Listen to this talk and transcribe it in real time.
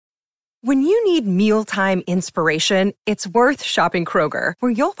When you need mealtime inspiration, it's worth shopping Kroger,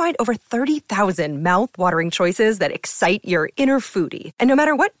 where you'll find over 30,000 mouth-watering choices that excite your inner foodie. And no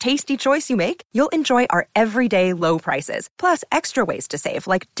matter what tasty choice you make, you'll enjoy our everyday low prices, plus extra ways to save,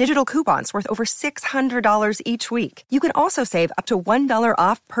 like digital coupons worth over $600 each week. You can also save up to $1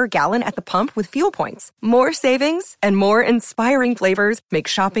 off per gallon at the pump with fuel points. More savings and more inspiring flavors make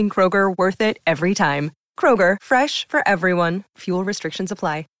shopping Kroger worth it every time. Kroger, fresh for everyone. Fuel restrictions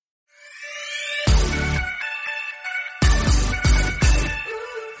apply.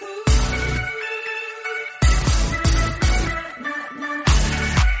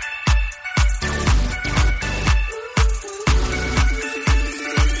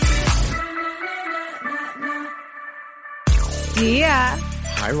 Dear.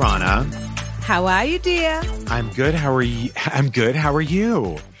 Hi, Rana. How are you, dear? I'm good. How are you? I'm good. How are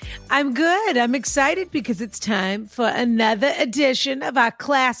you? I'm good. I'm excited because it's time for another edition of our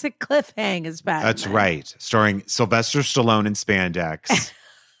classic cliffhangers. That's right. Starring Sylvester Stallone in spandex.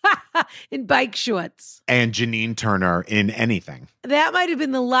 In bike shorts. And Janine Turner in anything. That might have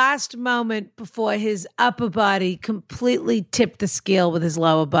been the last moment before his upper body completely tipped the scale with his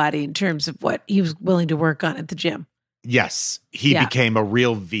lower body in terms of what he was willing to work on at the gym. Yes. He became a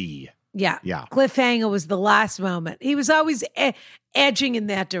real V. Yeah. Yeah. Cliffhanger was the last moment. He was always edging in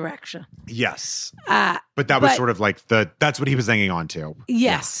that direction. Yes. But that was sort of like that's what he was hanging on to.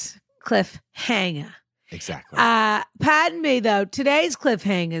 Yes. Yeah. Cliffhanger. Exactly. Pardon me, though. Today's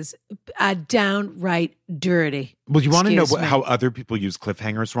cliffhangers are downright dirty. Well, you want to know how other people use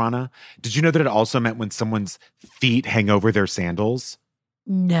cliffhangers, Rana? Did you know that it also meant when someone's feet hang over their sandals?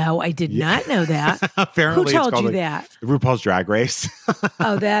 No, I did not know that. Apparently, who told it's you like that? RuPaul's Drag Race.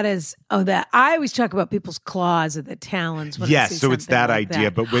 That. I always talk about people's claws or their talons. When I see so it's that like idea.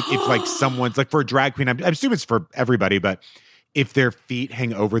 that. But if like someone's like for a drag queen, I assume it's for everybody, but if their feet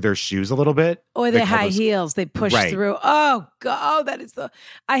hang over their shoes a little bit. Or their high heels, they push through. Oh, God, that is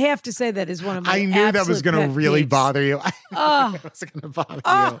I have to say that is one of my I knew that was going to really bother you. Oh. It was going to bother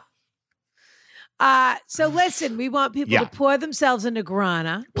you. So listen, we want people to pour themselves a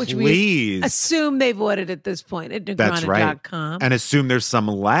Negrana, which we assume they've ordered at this point at Negrana.com. Right. And assume there's some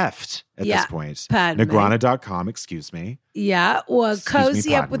left at this point. Negrana.com, excuse me. Yeah, or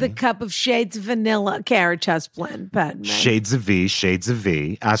cozy up with a cup of Shades of Vanilla Caritas blend. Pardon me. Shades of V.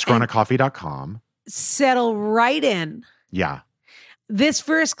 AskRanaCoffee.com. Settle right in. Yeah. This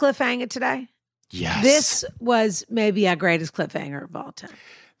first cliffhanger today. Yes. This was maybe our greatest cliffhanger of all time.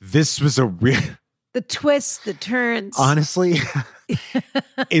 This was a real... The twists, the turns. Honestly,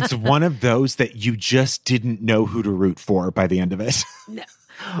 it's one of those that you just didn't know who to root for by the end of it. No.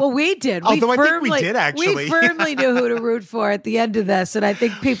 Well, we did. I think we did, actually. We firmly knew who to root for at the end of this, and I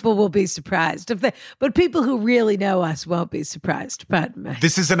think people will be surprised. But people who really know us won't be surprised. Pardon me.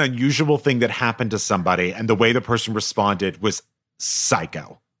 This is an unusual thing that happened to somebody, and the way the person responded was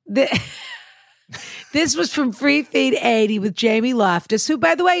psycho. This was from Free Feed 80 with Jamie Loftus, who,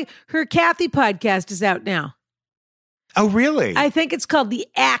 by the way, her Kathy podcast is out now. Oh, really? I think it's called the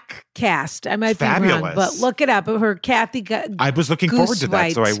ACK Cast. I might be wrong, but look it up. Her Kathy I was looking forward to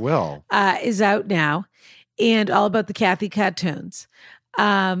that, so I will. Is out now, and all about the Kathy cartoons.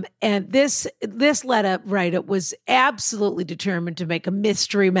 And this letter writer was absolutely determined to make a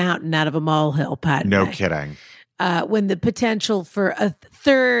mystery mountain out of a molehill. No kidding. When the potential for a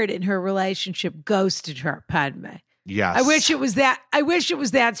third in her relationship ghosted her. Pardon me. Yes. I wish it was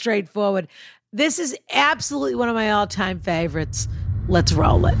that straightforward. This is absolutely one of my all-time favorites. Let's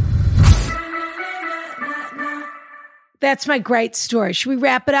roll it. That's my great story. Should we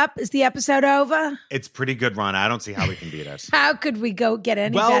wrap it up? Is the episode over? It's pretty good, Ron. I don't see how we can beat it. How could we get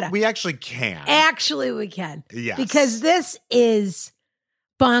any better? Well, we actually can. Actually, we can. Yes. Because this is...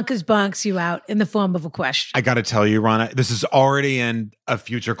 bonks you out in the form of a question. I got to tell you, Rana, this is already in a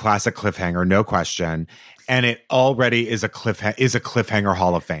future classic cliffhanger, no question, and it already is a cliffhanger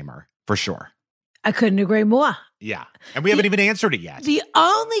Hall of Famer for sure. I couldn't agree more. Yeah, and we haven't even answered it yet. The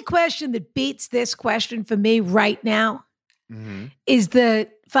only question that beats this question for me right now is the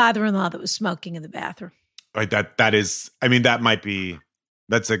father-in-law that was smoking in the bathroom. Right, that is. I mean,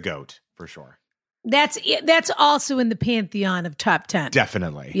 that's a goat for sure. That's also in the pantheon of top 10.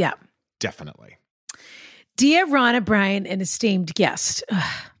 Definitely. Yeah. Definitely. Dear Rana Bryan, an esteemed guest.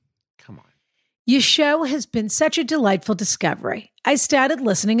 Come on. Your show has been such a delightful discovery. I started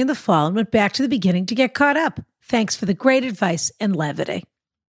listening in the fall and went back to the beginning to get caught up. Thanks for the great advice and levity.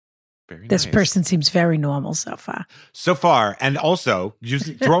 Very this nice. person seems very normal so far. So far. And also,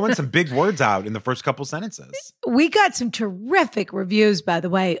 throwing some big words out in the first couple sentences. We got some terrific reviews, by the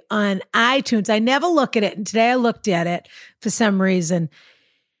way, on iTunes. I never look at it. And today I looked at it for some reason.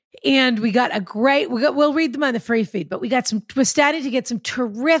 And we got we'll read them on the free feed, but we're starting to get some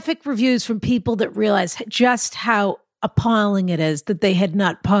terrific reviews from people that realize just how appalling it is that they had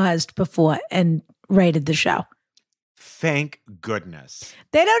not paused before and rated the show. Thank goodness.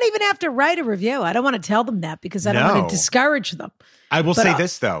 They don't even have to write a review. I don't want to tell them that because I don't want to discourage them. I will say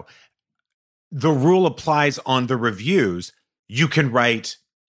this, though. The rule applies on the reviews. You can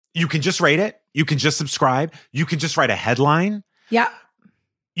just rate it. You can just subscribe. You can just write a headline. Yeah.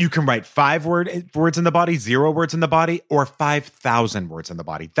 You can write 5 words in the body, 0 words in the body, or 5,000 words in the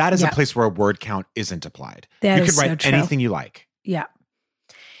body. That is a place where a word count isn't applied. You can write anything you like. Yeah.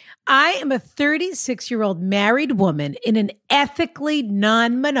 I am a 36-year-old married woman in an ethically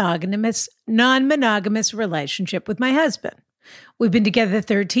non-monogamous relationship with my husband. We've been together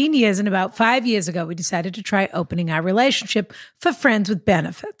 13 years, and about 5 years ago, we decided to try opening our relationship for friends with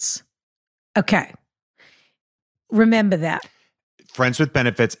benefits. Okay. Remember that. Friends with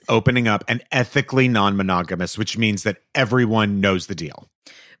benefits, opening up, and ethically non-monogamous, which means that everyone knows the deal.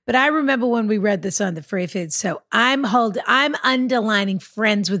 But I remember when we read this on the free feed, so I'm underlining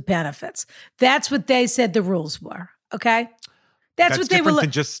friends with benefits. That's what they said the rules were. Okay, that's what they were.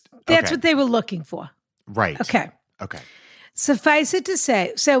 That's what they were looking for. Right. Okay. Okay. Suffice it to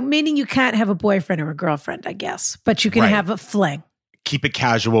say, so meaning you can't have a boyfriend or a girlfriend, I guess, but you can have a fling. Keep it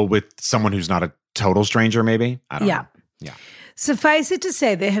casual with someone who's not a total stranger, maybe. I don't know. Yeah. Suffice it to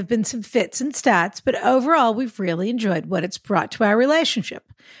say, there have been some fits and starts, but overall, we've really enjoyed what it's brought to our relationship.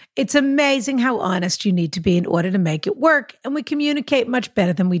 It's amazing how honest you need to be in order to make it work, and we communicate much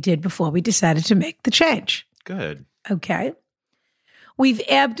better than we did before we decided to make the change. Good. Okay. We've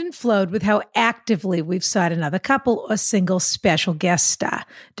ebbed and flowed with how actively we've sought another couple or single special guest star,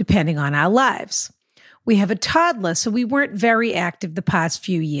 depending on our lives. We have a toddler, so we weren't very active the past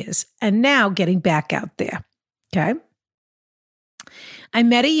few years, and now getting back out there. Okay. I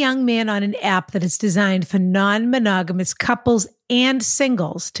met a young man on an app that is designed for non-monogamous couples and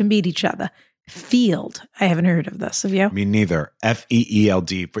singles to meet each other. Feeld. I haven't heard of this. Have you? Me neither.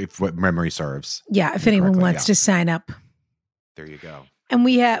 Feeld, if what memory serves. Yeah, if anyone wants to sign up. There you go. And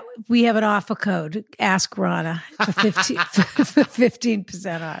we have an offer code, Ask Rana, for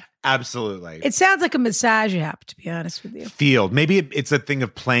 15% off. Absolutely. It sounds like a massage app, to be honest with you. Field. Maybe it's a thing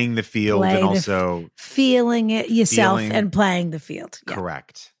of playing the field and also feeling it yourself and playing the field. Yeah.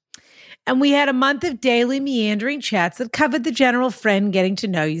 Correct. And we had a month of daily meandering chats that covered the general friend getting to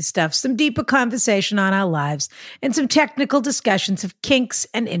know you stuff, some deeper conversation on our lives, and some technical discussions of kinks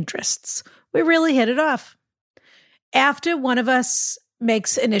and interests. We really hit it off. After one of us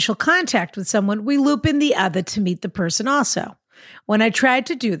makes initial contact with someone, we loop in the other to meet the person also. When I tried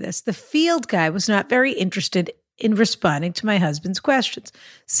to do this, the field guy was not very interested in responding to my husband's questions.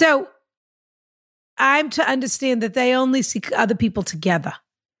 So I'm to understand that they only see other people together.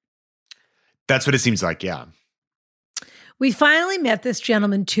 That's what it seems like, yeah. We finally met this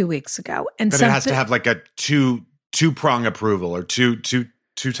gentleman 2 weeks ago. And but it has to have like a two-prong approval or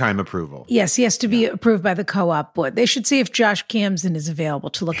two-time approval. Yes, he has to be approved by the co-op board. They should see if Josh Kamsen is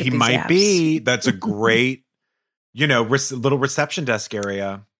available to look at these apps. He might be. That's a great... little reception desk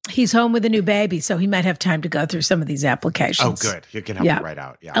area. He's home with a new baby, so he might have time to go through some of these applications. Oh, good. He can help you right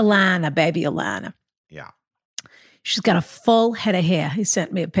out. Yeah. Baby Alana. Yeah. She's got a full head of hair. He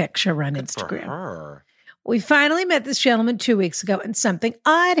sent me a picture on Instagram. For her. We finally met this gentleman 2 weeks ago, and something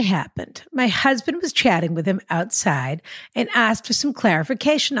odd happened. My husband was chatting with him outside and asked for some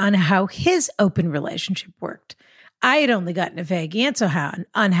clarification on how his open relationship worked. I had only gotten a vague answer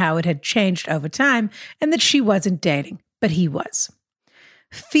on how it had changed over time and that she wasn't dating, but he was.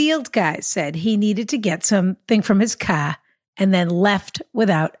 Field guy said he needed to get something from his car and then left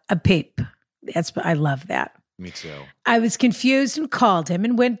without a peep. I love that. Me too. I was confused and called him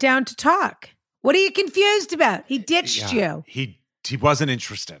and went down to talk. What are you confused about? He ditched you. He wasn't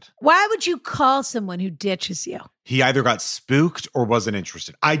interested. Why would you call someone who ditches you? He either got spooked or wasn't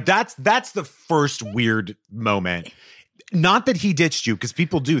interested. That's the first weird moment. Not that he ditched you, because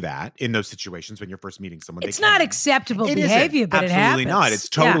people do that in those situations when you're first meeting someone. It's not acceptable behavior, but it happens. Absolutely not. It's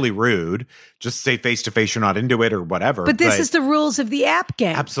totally rude. Just say face to face you're not into it or whatever. But this is the rules of the app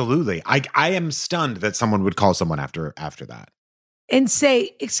game. Absolutely. I am stunned that someone would call someone after that. And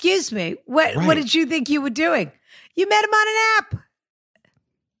say, excuse me, what did you think you were doing? You met him on an app.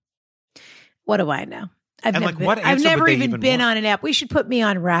 What do I know? I've never even been on an app. We should put me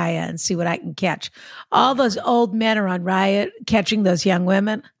on Raya and see what I can catch. All those old men are on Raya catching those young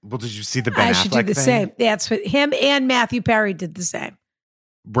women. Well, did you see the Ben Affleck I should do the same. That's what him and Matthew Perry did the same.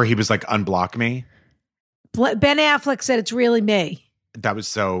 Where he was like, unblock me? Ben Affleck said, it's really me. That was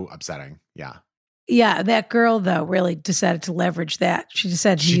so upsetting. Yeah. Yeah, that girl, though, really decided to leverage that. She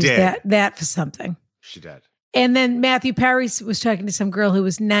decided to use that for something. She did. And then Matthew Perry was talking to some girl who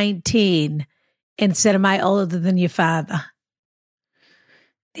was 19 and said, am I older than your father?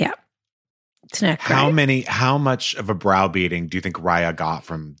 Yeah. It's not great. How much of a browbeating do you think Raya got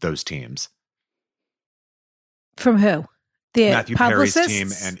from those teams? From who? The Matthew Perry's team,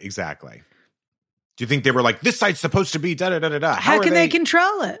 and exactly. Do you think they were like, this site's supposed to be da-da-da-da-da? How can they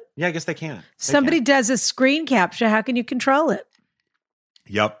control it? Yeah, I guess they can't. Somebody does a screen capture. How can you control it?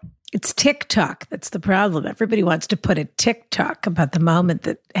 Yep. It's TikTok. That's the problem. Everybody wants to put a TikTok about the moment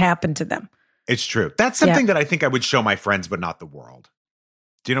that happened to them. It's true. That's something that I think I would show my friends, but not the world.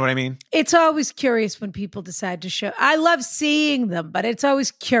 Do you know what I mean? It's always curious when people decide to show. I love seeing them, but it's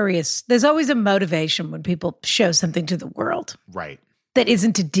always curious. There's always a motivation when people show something to the world. Right. That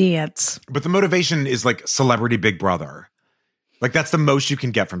isn't a dance. But the motivation is like Celebrity Big Brother. Like that's the most you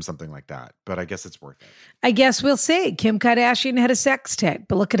can get from something like that. But I guess it's worth it. I guess we'll see. Kim Kardashian had a sex tape,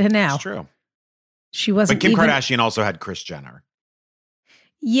 but look at her now. It's true. She wasn't. But Kim Kardashian also had Kris Jenner.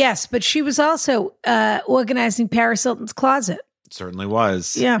 Yes, but she was also organizing Paris Hilton's closet. It certainly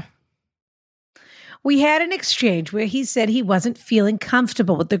was. Yeah. We had an exchange where he said he wasn't feeling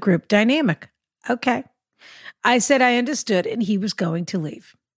comfortable with the group dynamic. Okay. I said I understood and he was going to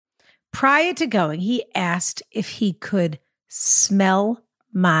leave. Prior to going, he asked if he could smell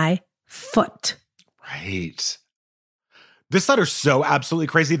my foot. Right. This letter's so absolutely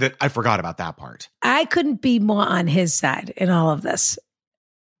crazy that I forgot about that part. I couldn't be more on his side in all of this.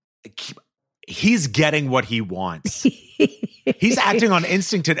 He's getting what he wants. He's acting on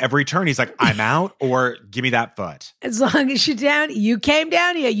instinct at every turn. He's like, I'm out or give me that foot. As long as you're down, you came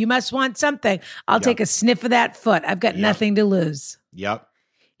down here. You must want something. I'll take a sniff of that foot. I've got nothing to lose. Yep.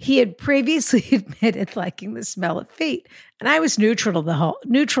 He had previously admitted liking the smell of feet, and I was neutral to the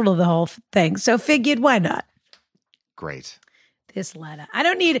whole thing. So figured, why not? Great. This letter. I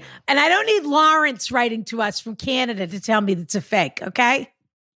don't need Lawrence writing to us from Canada to tell me it's a fake, okay?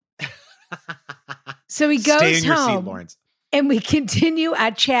 So he goes Stay in your home, seat, Lawrence. and we continue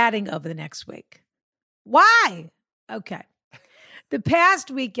our chatting over the next week. Why? Okay. The past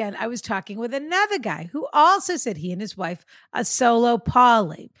weekend, I was talking with another guy who also said he and his wife are solo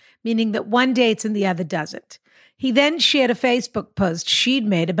poly, meaning that one dates and the other doesn't. He then shared a Facebook post she'd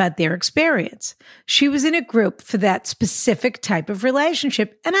made about their experience. She was in a group for that specific type of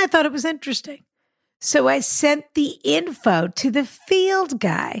relationship, and I thought it was interesting. So I sent the info to the field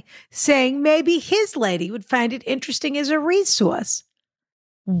guy saying maybe his lady would find it interesting as a resource.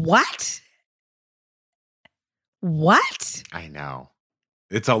 What? What? I know.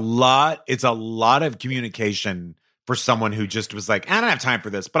 It's a lot of communication for someone who just was like, I don't have time for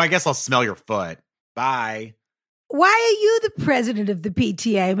this, but I guess I'll smell your foot. Bye. Why are you the president of the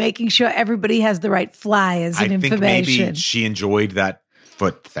PTA making sure everybody has the right flyers and information? I think maybe she enjoyed that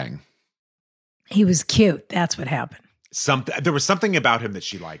foot thing. He was cute. That's what happened. There was something about him that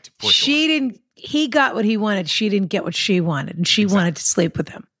she liked. He got what he wanted. She didn't get what she wanted. And she wanted to sleep with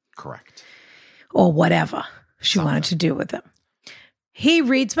him. Correct. Or whatever she wanted to do with him. He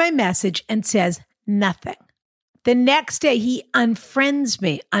reads my message and says nothing. The next day, he unfriends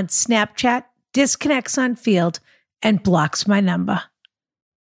me on Snapchat, disconnects on Field, and blocks my number.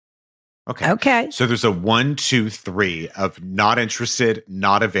 Okay. So there's a 1, 2, 3 of not interested,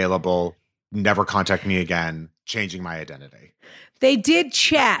 not available, never contact me again, changing my identity. They did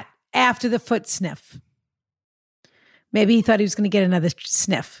chat after the foot sniff. Maybe he thought he was going to get another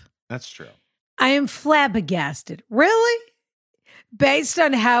sniff. That's true. I am flabbergasted. Really? Based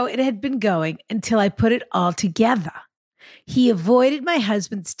on how it had been going until I put it all together. He avoided my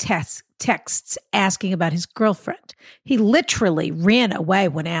husband's texts asking about his girlfriend. He literally ran away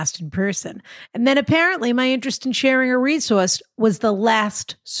when asked in person. And then apparently my interest in sharing a resource was the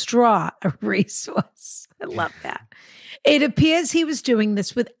last straw, a resource. I love that. It appears he was doing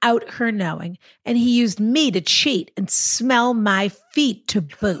this without her knowing, and he used me to cheat and smell my feet to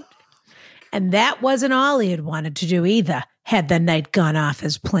boot. And that wasn't all he had wanted to do either, had the night gone off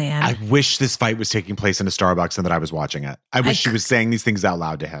as planned. I wish this fight was taking place in a Starbucks and that I was watching it. I wish she was saying these things out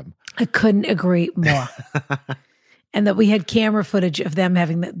loud to him. I couldn't agree more. And that we had camera footage of them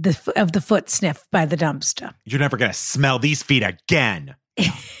having the foot sniff by the dumpster. You're never going to smell these feet again.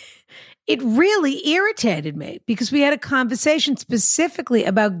 It really irritated me because we had a conversation specifically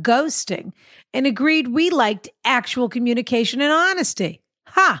about ghosting and agreed we liked actual communication and honesty.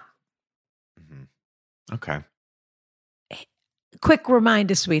 Ha! Okay. Quick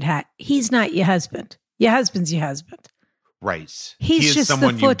reminder, sweetheart. He's not your husband. Your husband's your husband. Right. He's he is just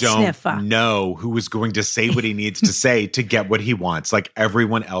someone the foot you don't sniffer. know who is going to say what he needs to say to get what he wants, like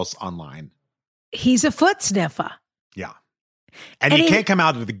everyone else online. he's a foot sniffer. Yeah. And you can't come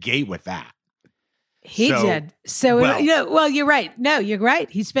out of the gate with that. He did. So, you're right. No, you're right.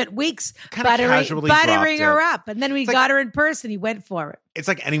 He spent weeks buttering her up. And then we got her in person. He went for it. It's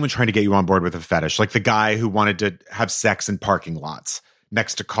like anyone trying to get you on board with a fetish. Like the guy who wanted to have sex in parking lots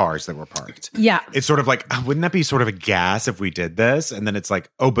next to cars that were parked. Yeah. It's sort of like, wouldn't that be sort of a gas if we did this? And then it's like,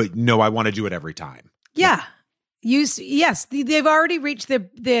 oh, but no, I want to do it every time. Yeah. Yes. They've already reached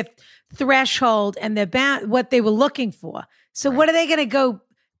their threshold and what they were looking for. So what are they going to go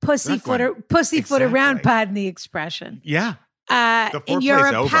pussyfoot around, pardon the expression. Yeah. In your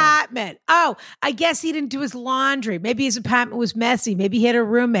apartment. Over. Oh, I guess he didn't do his laundry. Maybe his apartment was messy. Maybe he had a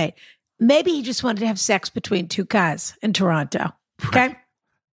roommate. Maybe he just wanted to have sex between two cars in Toronto. Okay. Right.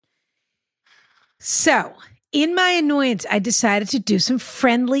 So, in my annoyance, I decided to do some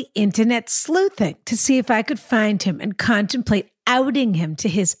friendly internet sleuthing to see if I could find him and contemplate outing him to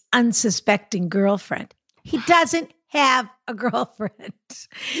his unsuspecting girlfriend. He doesn't have a girlfriend.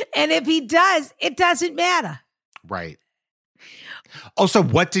 And if he does, it doesn't matter. Right. Also,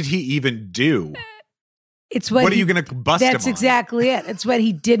 what did he even do? What are you going to bust him on? That's exactly it. It's what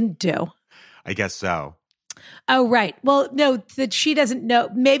he didn't do. I guess so. Oh, right. Well, no, that she doesn't know.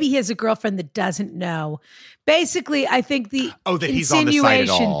 Maybe he has a girlfriend that doesn't know. Basically, I think the that he's on the site at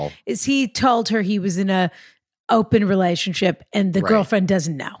all is he told her he was in a open relationship and the girlfriend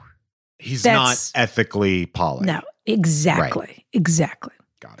doesn't know. He's not ethically poly. No, exactly. Right. Exactly.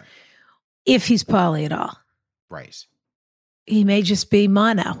 Got it. If he's poly at all. Right. He may just be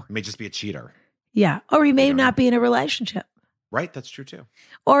mono. He may just be a cheater. Yeah. Or he may not be in a relationship. Right. That's true too.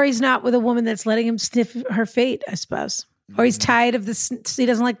 Or he's not with a woman that's letting him sniff her feet, I suppose. Or he's tired of he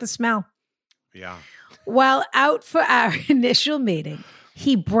doesn't like the smell. Yeah. While out for our initial meeting,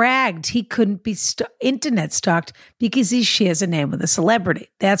 he bragged he couldn't be internet stalked because he shares a name with a celebrity.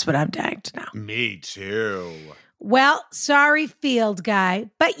 That's what I'm dying to know. Me too. Well, sorry, field guy,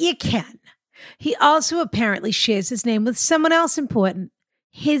 but you can. He also apparently shares his name with someone else important,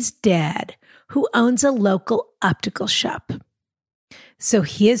 his dad, who owns a local optical shop. So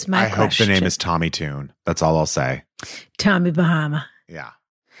here's my question. I hope the name is Tommy Tune. That's all I'll say. Tommy Bahama. Yeah.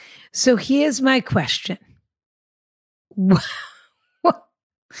 So here's my question.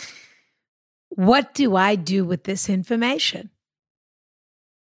 What do I do with this information?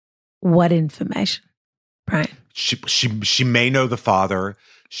 What information, Brian? She may know the father.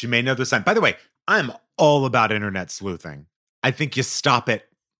 She may know the son. By the way, I'm all about internet sleuthing. I think you stop it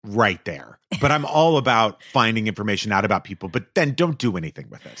right there. But I'm all about finding information out about people, but then don't do anything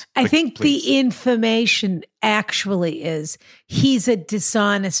with it. I think the information actually is he's a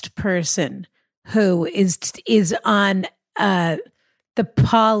dishonest person who is on the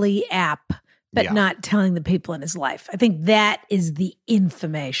poly app, but not telling the people in his life. I think that is the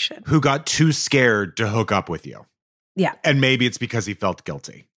information. Who got too scared to hook up with you. Yeah. And maybe it's because he felt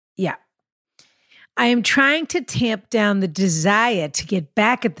guilty. Yeah. I am trying to tamp down the desire to get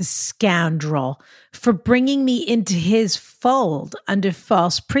back at the scoundrel for bringing me into his fold under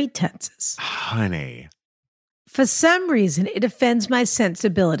false pretenses. Honey. For some reason, it offends my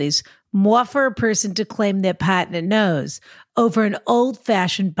sensibilities more for a person to claim their partner knows over an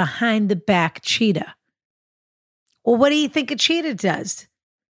old-fashioned behind-the-back cheater. Well, what do you think a cheater does?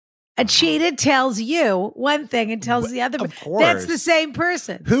 A cheater tells you one thing and tells the other. Of course. That's the same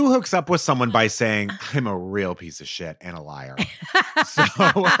person. Who hooks up with someone by saying, I'm a real piece of shit and a liar? So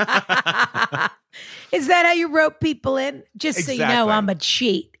is that how you rope people in? Just so you know, I'm a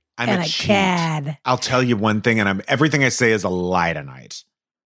cheat and a cad. I'll tell you one thing, and everything I say is a lie tonight.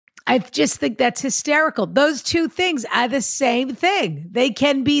 I just think that's hysterical. Those two things are the same thing. They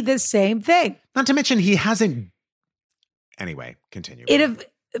can be the same thing. Not to mention he hasn't. Anyway, continue.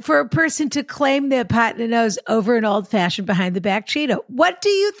 For a person to claim their partner knows over an old-fashioned behind-the-back cheater. What do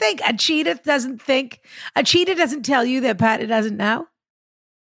you think? A cheater doesn't tell you their partner doesn't know?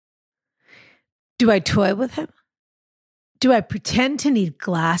 Do I toy with him? Do I pretend to need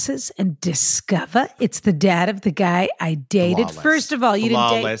glasses and discover it's the dad of the guy I dated? Flawless. First of all, you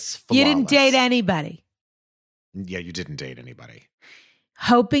didn't date anybody. Yeah, you didn't date anybody.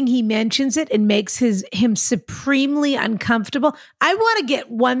 Hoping he mentions it and makes him supremely uncomfortable. I want to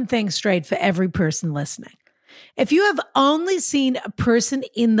get one thing straight for every person listening. If you have only seen a person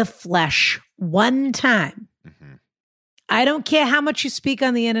in the flesh one time, I don't care how much you speak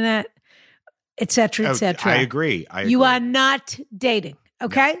on the internet, et cetera, et cetera. I agree. You are not dating,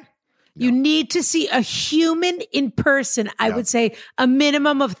 okay? No. You need to see a human in person, I would say a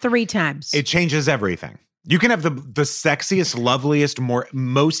minimum of 3 times. It changes everything. You can have the sexiest, loveliest,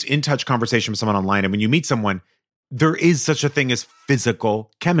 most in-touch conversation with someone online. And when you meet someone, there is such a thing as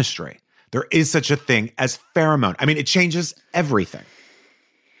physical chemistry. There is such a thing as pheromone. I mean, it changes everything.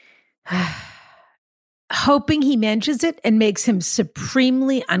 Hoping he mentions it and makes him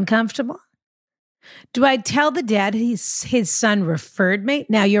supremely uncomfortable. Do I tell the dad his son referred me?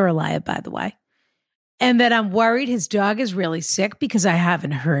 Now, you're a liar, by the way. And that I'm worried his dog is really sick because I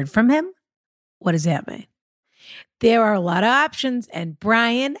haven't heard from him? What does that mean? There are a lot of options. And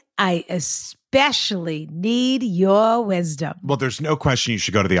Brian, I especially need your wisdom. Well, there's no question you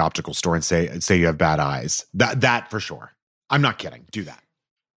should go to the optical store and say you have bad eyes. That for sure. I'm not kidding. Do that.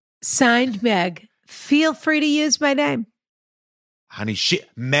 Signed, Meg. Feel free to use my name. Honey,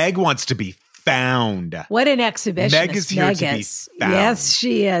 Meg wants to be found. What an exhibitionist. Meg is here to be found. Yes,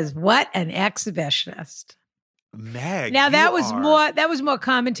 she is. What an exhibitionist. Meg. Now that was more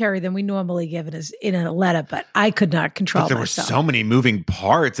commentary than we normally give it in a letter, but I could not control there myself. Were so many moving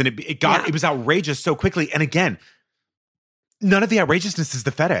parts, and it was outrageous so quickly. And again, none of the outrageousness is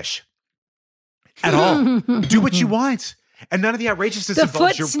the fetish at all. Do what you want. And none of the outrageousness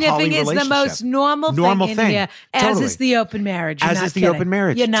involves your poly relationship. The foot sniffing is the most normal thing in here, as is the open marriage. You're not kidding.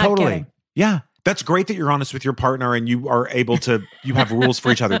 You're not kidding. Yeah. That's great that you're honest with your partner and you are able to, you have rules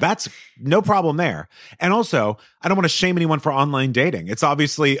for each other. That's no problem there. And also, I don't want to shame anyone for online dating. It's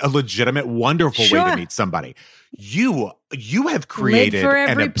obviously a legitimate, wonderful way to meet somebody. You have created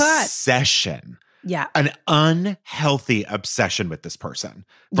an obsession. Yeah. An unhealthy obsession with this person.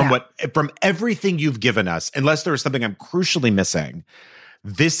 From everything you've given us, unless there is something I'm crucially missing,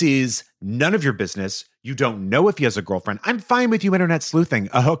 this is none of your business. You don't know if he has a girlfriend. I'm fine with you internet sleuthing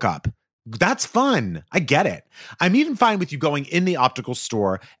a hookup. That's fun. I get it. I'm even fine with you going in the optical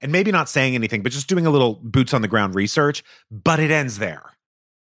store and maybe not saying anything, but just doing a little boots on the ground research, but it ends there.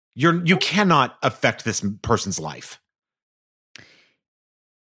 You cannot affect this person's life.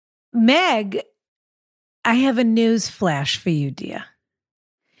 Meg, I have a news flash for you, dear.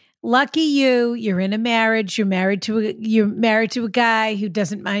 Lucky you, you're in a marriage. You're married to a guy who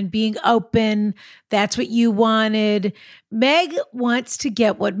doesn't mind being open. That's what you wanted. Meg wants to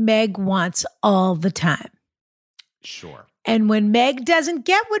get what Meg wants all the time. Sure. And when Meg doesn't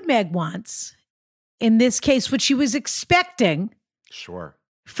get what Meg wants, in this case, what she was expecting, sure,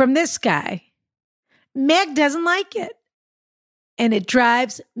 from this guy, Meg doesn't like it. And it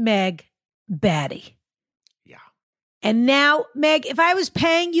drives Meg batty. And now, Meg, if I was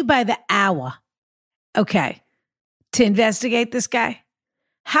paying you by the hour, okay, to investigate this guy,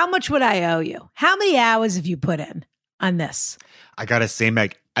 how much would I owe you? How many hours have you put in on this? I got to say,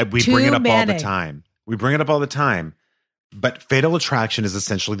 Meg, we bring it up all the time. We bring it up all the time. But Fatal Attraction is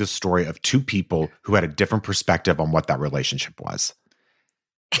essentially the story of two people who had a different perspective on what that relationship was.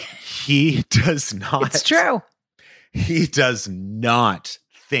 He does not. It's true. He does not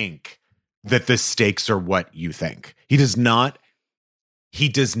think that the stakes are what you think. He is not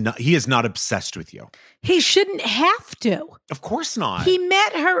obsessed with you. He shouldn't have to. Of course not. He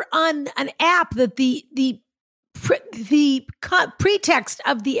met her on an app that the pretext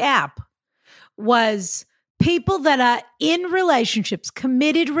of the app was people that are in relationships,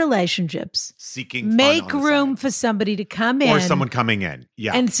 committed relationships, seeking make room for somebody to come in. Or someone coming in.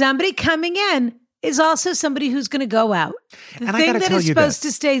 Yeah. And somebody coming in is also somebody who's going to go out. The thing that is supposed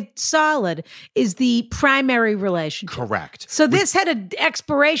to stay solid is the primary relationship. Correct. So this had an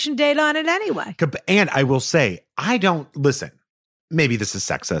expiration date on it anyway. And I will say, listen, maybe this is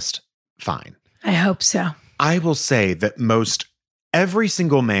sexist. Fine. I hope so. I will say that every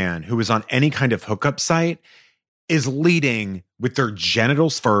single man who is on any kind of hookup site is leading with their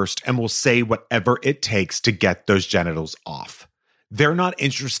genitals first and will say whatever it takes to get those genitals off. They're not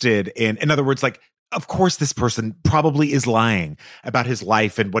interested in other words, like, of course, this person probably is lying about his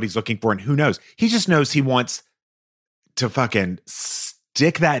life and what he's looking for, and who knows? He just knows he wants to fucking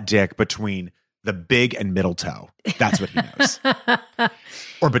stick that dick between the big and middle toe. That's what he knows.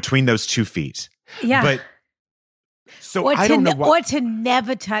 Or between those 2 feet. Yeah. But so I don't know or to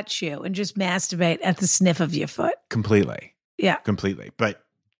never touch you and just masturbate at the sniff of your foot. Completely. Yeah. Completely.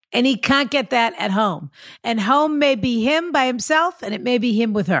 And he can't get that at home. And home may be him by himself, and it may be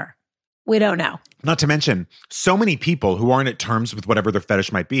him with her. We don't know. Not to mention, so many people who aren't at terms with whatever their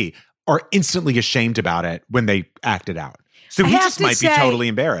fetish might be are instantly ashamed about it when they act it out. So he just might be totally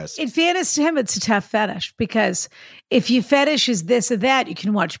embarrassed. In fairness to him, it's a tough fetish because if your fetish is this or that, you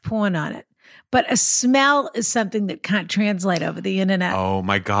can watch porn on it. But a smell is something that can't translate over the internet. Oh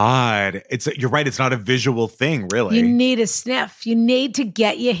my God. You're right. It's not a visual thing, really. You need a sniff. You need to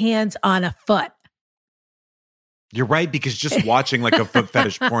get your hands on a foot. You're right, because just watching like a foot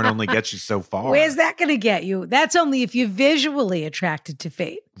fetish porn only gets you so far. Where's that going to get you? That's only if you're visually attracted to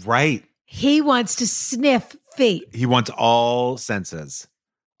feet. Right. He wants to sniff feet. He wants all senses.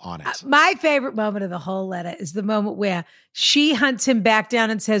 on it. My favorite moment of the whole letter is the moment where she hunts him back down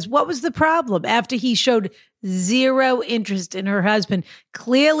and says, what was the problem? After he showed zero interest in her husband,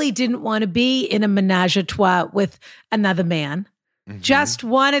 clearly didn't want to be in a menage a trois with another man, just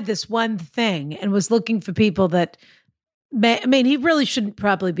wanted this one thing and was looking for people that, he really shouldn't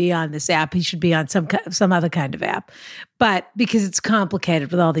probably be on this app. He should be on some other kind of app. But because it's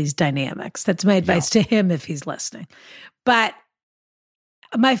complicated with all these dynamics, that's my advice to him if he's listening. But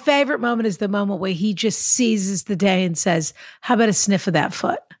my favorite moment is the moment where he just seizes the day and says, how about a sniff of that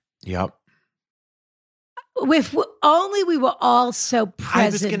foot? Yep. If only we were all so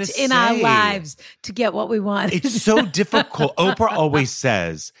present in our lives to get what we wanted. It's so difficult. Oprah always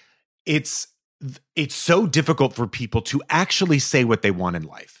says it's so difficult for people to actually say what they want in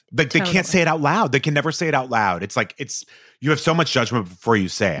life. Like they can't say it out loud. They can never say it out loud. It's like you have so much judgment before you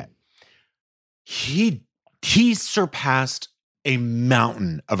say it. He surpassed a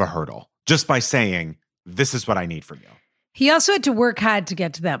mountain of a hurdle just by saying, this is what I need from you. He also had to work hard to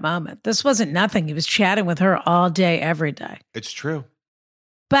get to that moment. This wasn't nothing. He was chatting with her all day, every day. It's true.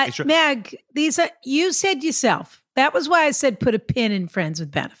 But Meg, you said yourself, that was why I said put a pin in friends with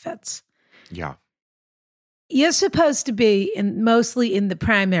benefits. Yeah. You're supposed to be mostly in the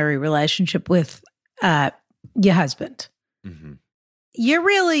primary relationship with your husband. Mm-hmm. You're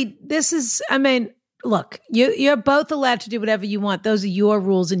really, look, you're both allowed to do whatever you want. Those are your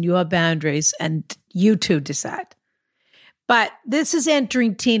rules and your boundaries, and you two decide. But this is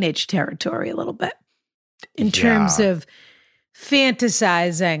entering teenage territory a little bit in terms of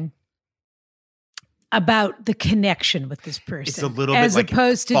fantasizing about the connection with this person. It's a little bit like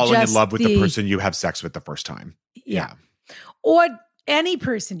opposed to falling in love with the person you have sex with the first time. Yeah. Or any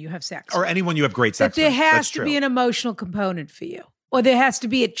person you have sex with. Or anyone you have great sex with. But there has to be an emotional component for you. Or there has to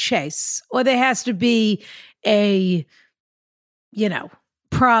be a chase. Or there has to be a,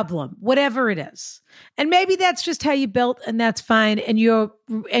 problem, whatever it is. And maybe that's just how you built, and that's fine. And your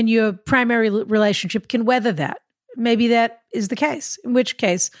primary relationship can weather that. Maybe that is the case, in which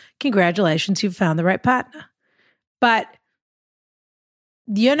case, congratulations, you've found the right partner. But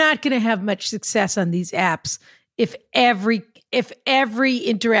you're not going to have much success on these apps if every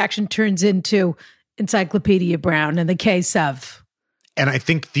interaction turns into Encyclopedia Brown in the case of. And I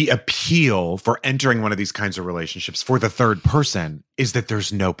think the appeal for entering one of these kinds of relationships for the third person is that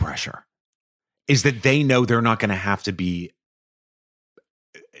there's no pressure, is that they know they're not going to have to be.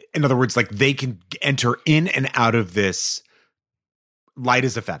 In other words, like they can enter in and out of this light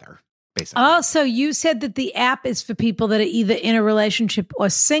as a feather, basically. Also, you said that the app is for people that are either in a relationship or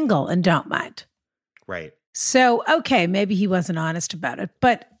single and don't mind. Right. So, okay, maybe he wasn't honest about it,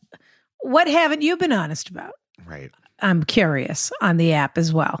 but what haven't you been honest about? Right. I'm curious on the app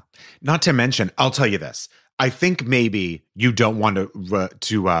as well. Not to mention, I'll tell you this. I think maybe you don't want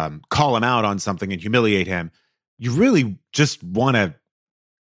to call him out on something and humiliate him. You really just want to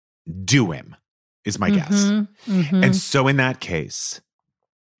do him, is my guess. Mm-hmm. And so in that case,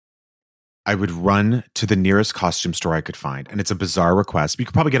 I would run to the nearest costume store I could find. And it's a bizarre request. You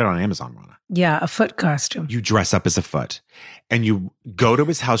could probably get it on Amazon, Rana. Yeah, a foot costume. You dress up as a foot and you go to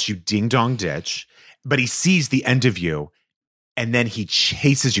his house, you ding dong ditch, but he sees the end of you and then he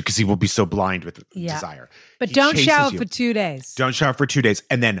chases you because he will be so blind with desire. But don't shower for 2 days. Don't shower for 2 days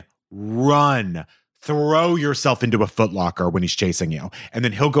and then run. Throw yourself into a Foot Locker when he's chasing you. And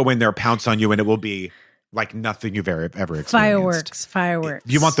then he'll go in there, pounce on you, and it will be like nothing you've ever experienced. Fireworks.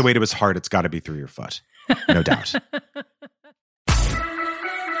 If you want the way to his heart, it's got to be through your foot. No doubt.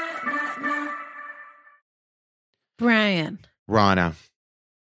 Brian. Rana.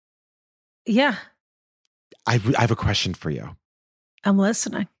 Yeah. I have a question for you. I'm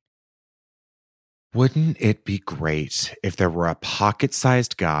listening. Wouldn't it be great if there were a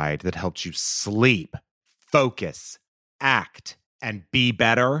pocket-sized guide that helped you sleep, focus, act, and be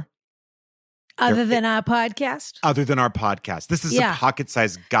better? Other than our podcast? Other than our podcast. This is a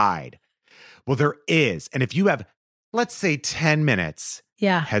pocket-sized guide. Well, there is. And if you have, let's say, 10 minutes,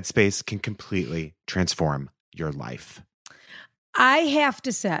 Headspace can completely transform your life. I have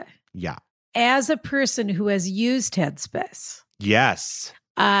to say, yeah, as a person who has used Headspace, yes,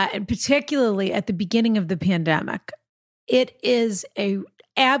 and particularly at the beginning of the pandemic, it is a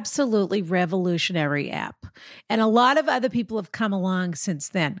absolutely revolutionary app. And a lot of other people have come along since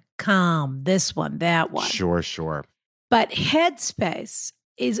then. Calm, this one, that one. Sure. But Headspace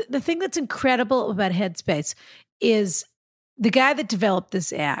is the thing that's incredible about Headspace is the guy that developed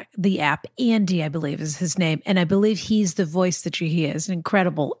this app, the app, Andy, I believe is his name. And I believe he's the voice that you hear. It's an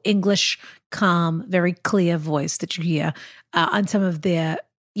incredible English, calm, very clear voice that you hear on some of their,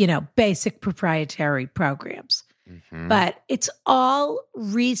 basic proprietary programs. but it's all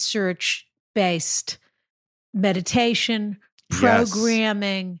research-based meditation,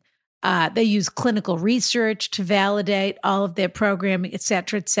 programming. They use clinical research to validate all of their programming, et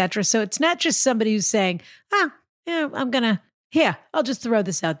cetera, et cetera. So it's not just somebody who's saying, I'll just throw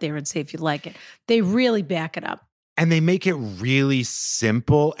this out there and see if you like it. They really back it up. And they make it really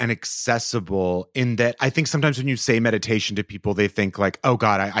simple and accessible in that I think sometimes when you say meditation to people, they think like, oh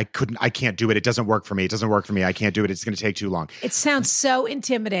God, I can't do it. It doesn't work for me. It doesn't work for me. I can't do it. It's going to take too long. It sounds so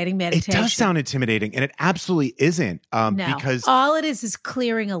intimidating, meditation. It does sound intimidating, and it absolutely isn't. No. Because all it is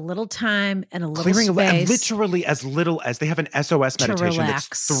clearing a little time and a little space. And literally as little as they have an SOS meditation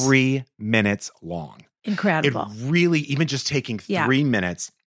that's 3 minutes long. Incredible. It really, even just taking 3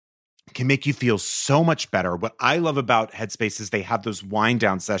 minutes can make you feel so much better. What I love about Headspace is they have those wind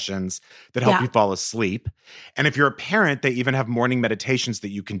down sessions that help you fall asleep. And if you're a parent, they even have morning meditations that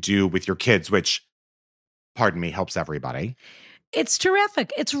you can do with your kids, which, pardon me, helps everybody. It's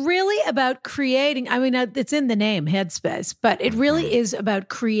terrific. It's really about creating, it's in the name, Headspace, but it really is about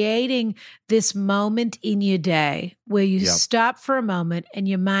creating this moment in your day where you stop for a moment and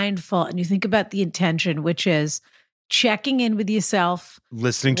you're mindful and you think about the intention, which is checking in with yourself.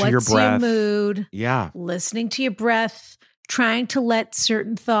 Listening to your breath. What's your mood? Yeah. Listening to your breath, trying to let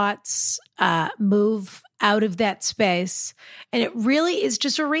certain thoughts move out of that space. And it really is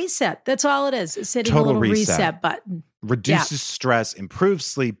just a reset. That's all it is. It's hitting a little reset button. Reduces stress, improves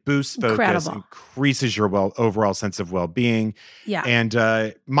sleep, boosts focus, increases your overall sense of well-being. Yeah.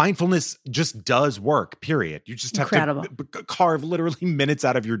 And mindfulness just does work, period. You just have to carve literally minutes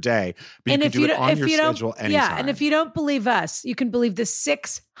out of your day. But and you can do it on your schedule anytime. Yeah, and if you don't believe us, you can believe the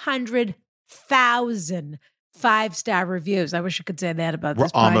 600,000 5-star reviews. I wish I could say that about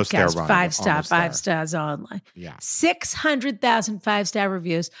this podcast. We're almost there, Ron. 5 stars only. Yeah. 600,000 5-star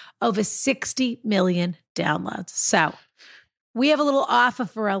reviews, over 60 million downloads. So we have a little offer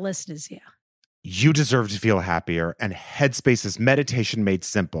for our listeners here. You deserve to feel happier, and Headspace is meditation made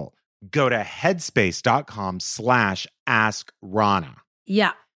simple. Go to headspace.com/AskRana.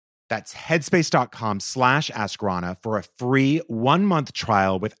 Yeah. That's headspace.com/AskRana for a free 1-month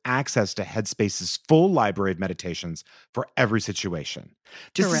trial with access to Headspace's full library of meditations for every situation.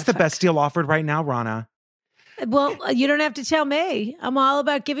 This is the best deal offered right now, Rana. Well, you don't have to tell me. I'm all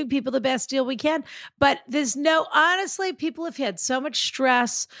about giving people the best deal we can. But honestly, people have had so much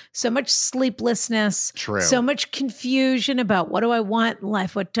stress, so much sleeplessness, so much confusion about what do I want in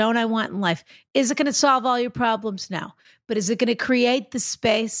life? What don't I want in life? Is it going to solve all your problems? No. But is it going to create the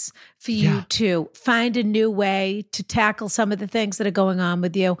space for you to find a new way to tackle some of the things that are going on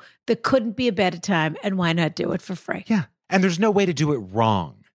with you? There couldn't be a better time, and why not do it for free? Yeah. And there's no way to do it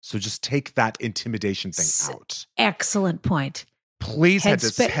wrong. So just take that intimidation thing out. Excellent point. Please head to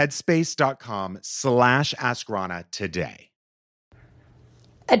headspace.com/AskRana today.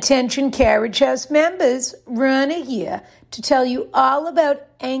 Attention Carriage House members, Rana here to tell you all about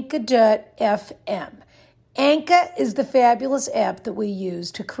Anchor.fm. Anchor is the fabulous app that we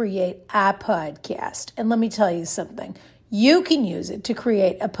use to create our podcast. And let me tell you something. You can use it to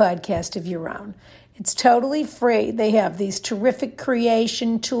create a podcast of your own. It's totally free. They have these terrific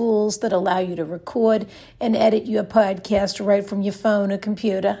creation tools that allow you to record and edit your podcast right from your phone or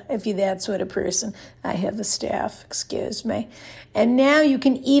computer, if you're that sort of person. I have a staff, excuse me. And now you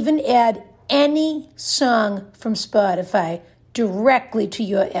can even add any song from Spotify directly to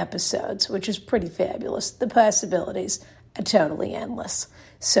your episodes, which is pretty fabulous. The possibilities are totally endless.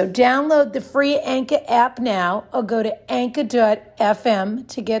 So download the free Anchor app now or go to anchor.fm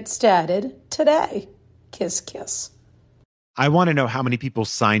to get started today. Kiss, kiss. I want to know how many people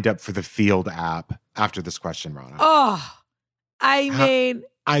signed up for the Field app after this question, Rana. Oh, I mean...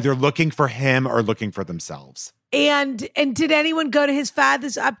 Either looking for him or looking for themselves. And did anyone go to his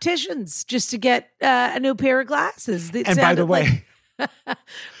father's opticians just to get a new pair of glasses? And by the way...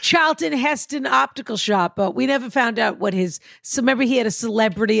 Charlton Heston Optical Shop, but we never found out what so remember he had a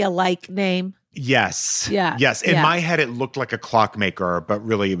celebrity-alike name? Yes. Yeah. Yes. In my head, it looked like a clockmaker, but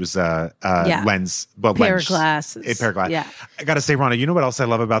really it was a lens. Well, pair of glasses. A pair of glasses. Yeah. I got to say, Rana, you know what else I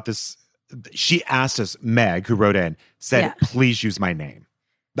love about this? She asked us, Meg, who wrote in, said, please use my name.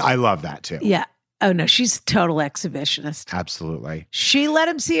 I love that too. Yeah. Oh, no, she's a total exhibitionist. Absolutely. She let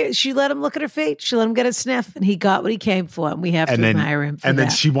him see it. She let him look at her feet. She let him get a sniff, and he got what he came for, and we have to admire him for that. And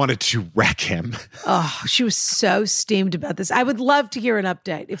then she wanted to wreck him. Oh, she was so steamed about this. I would love to hear an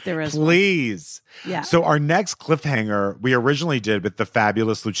update if there is Please. One. Yeah. So our next cliffhanger we originally did with the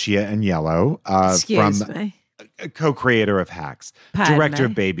fabulous Lucia Aniello. Excuse me. co-creator of Hacks, Padme. director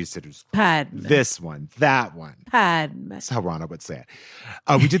of Babysitters Club, Padme. this one, that one. Padme. That's how Rana would say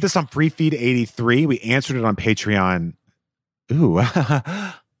it. We did this on Pre-Feed 83. We answered it on Patreon. Ooh.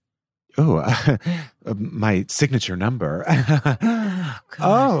 My signature number.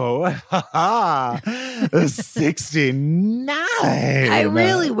 Oh, 69. I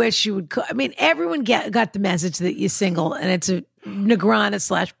really wish you would call. I mean, everyone got the message that you're single and it's a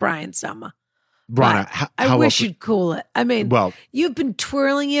Negrana / Brian Summer. Rana, I wish you'd cool it. I mean, well, you've been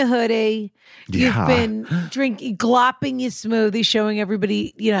twirling your hoodie. You've been glopping your smoothie, showing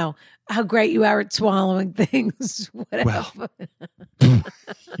everybody, how great you are at swallowing things. Whatever. Well,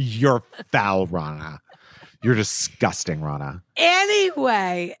 you're foul, Rana. You're disgusting, Rana.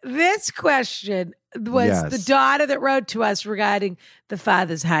 Anyway, this question was the daughter that wrote to us regarding the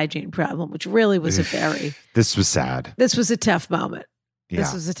father's hygiene problem, which really was This was sad. This was a tough moment.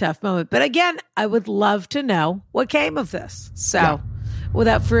 This was a tough moment. But again, I would love to know what came of this. So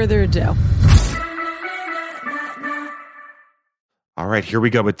without further ado. All right, here we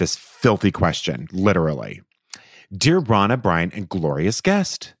go with this filthy question, literally. Dear Rana, Brian, and glorious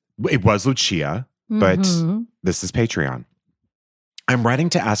guest. It was Lucia, but this is Patreon. I'm writing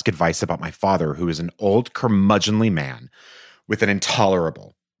to ask advice about my father, who is an old, curmudgeonly man with an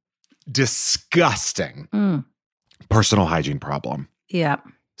intolerable, disgusting personal hygiene problem. Yeah.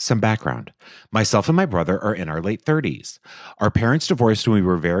 Some background. Myself and my brother are in our late 30s. Our parents divorced when we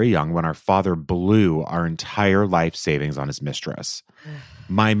were very young, when our father blew our entire life savings on his mistress.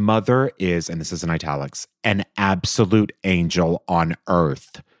 My mother is, and this is in italics, an absolute angel on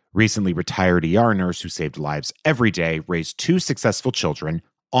earth. Recently retired ER nurse who saved lives every day, raised 2 successful children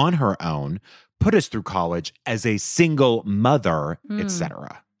on her own, put us through college as a single mother,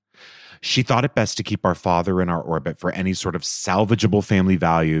 etc. She thought it best to keep our father in our orbit for any sort of salvageable family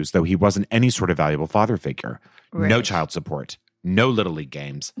values, though he wasn't any sort of valuable father figure. Right. No child support, no Little League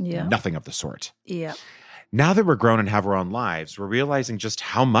games, nothing of the sort. Yeah. Now that we're grown and have our own lives, we're realizing just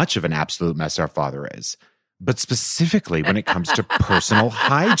how much of an absolute mess our father is. But specifically when it comes to personal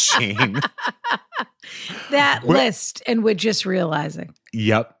hygiene. That list, and we're just realizing.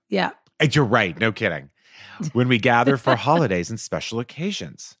 Yep. Yeah. And you're right, no kidding. When we gather for holidays and special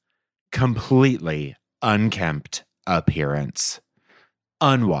occasions. Completely unkempt appearance.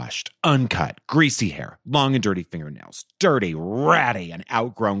 Unwashed, uncut, greasy hair, long and dirty fingernails, dirty, ratty, and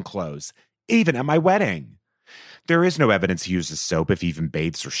outgrown clothes, even at my wedding. There is no evidence he uses soap if he even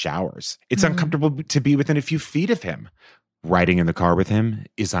bathes or showers. It's uncomfortable to be within a few feet of him. Riding in the car with him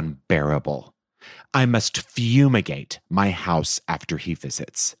is unbearable. I must fumigate my house after he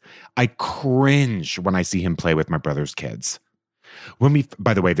visits. I cringe when I see him play with my brother's kids.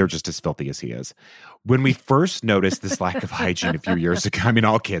 By the way, they're just as filthy as he is. When we first noticed this lack of hygiene a few years ago, I mean,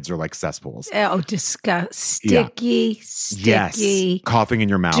 all kids are like cesspools. Oh, sticky. Yes. Coughing in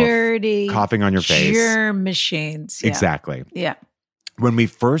your mouth. Dirty. Coughing on your face. Germ machines. Yeah. Exactly. Yeah. When we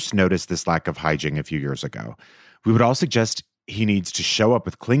first noticed this lack of hygiene a few years ago, we would all suggest he needs to show up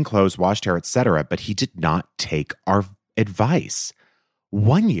with clean clothes, washed hair, etc., but he did not take our advice.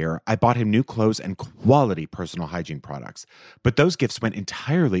 One year, I bought him new clothes and quality personal hygiene products, but those gifts went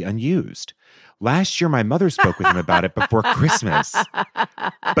entirely unused. Last year, my mother spoke with him about it before Christmas,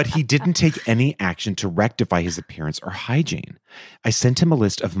 but he didn't take any action to rectify his appearance or hygiene. I sent him a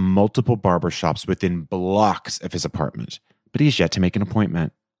list of multiple barbershops within blocks of his apartment, but he has yet to make an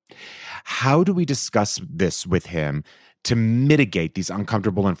appointment. How do we discuss this with him to mitigate these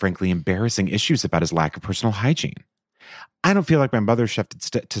uncomfortable and frankly embarrassing issues about his lack of personal hygiene? I don't feel like my mother should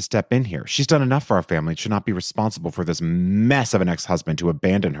have to step in here. She's done enough for our family and should not be responsible for this mess of an ex-husband to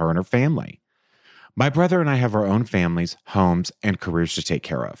abandon her and her family. My brother and I have our own families, homes, and careers to take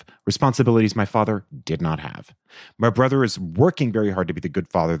care of. Responsibilities my father did not have. My brother is working very hard to be the good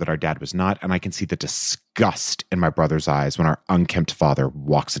father that our dad was not, and I can see the disgust in my brother's eyes when our unkempt father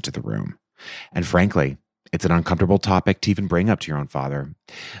walks into the room. And frankly, it's an uncomfortable topic to even bring up to your own father.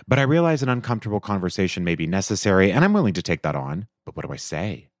 But I realize an uncomfortable conversation may be necessary, and I'm willing to take that on. But what do I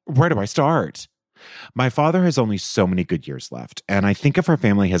say? Where do I start? My father has only so many good years left, and I think if our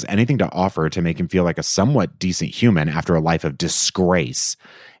family has anything to offer to make him feel like a somewhat decent human after a life of disgrace,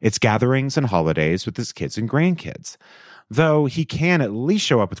 it's gatherings and holidays with his kids and grandkids. Though he can at least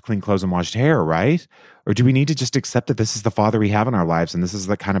show up with clean clothes and washed hair, right? Or do we need to just accept that this is the father we have in our lives and this is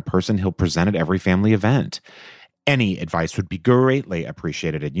the kind of person he'll present at every family event? Any advice would be greatly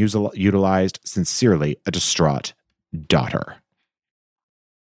appreciated and utilized. Sincerely, a distraught daughter.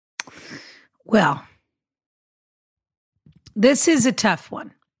 Well, this is a tough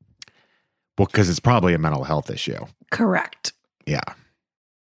one. Well, because it's probably a mental health issue. Correct. Yeah.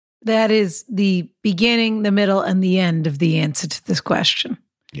 That is the beginning, the middle, and the end of the answer to this question.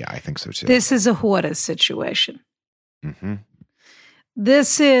 Yeah, I think so too. This is a hoarder situation. Mm-hmm.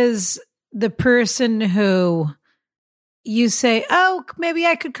 This is the person who you say, oh, maybe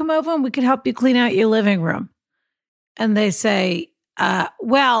I could come over and we could help you clean out your living room. And they say,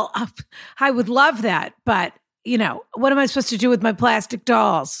 well, I would love that, but, what am I supposed to do with my plastic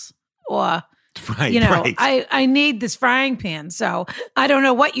dolls? Or, right. I need this frying pan, so I don't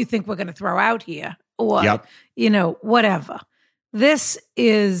know what you think we're going to throw out here. Or, whatever. This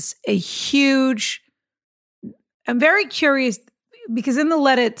is a huge, I'm very curious because in the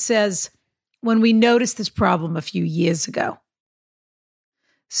letter it says, when we noticed this problem a few years ago.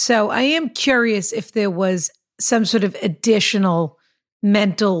 So I am curious if there was some sort of additional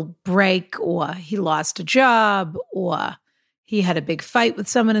mental break, or he lost a job, or he had a big fight with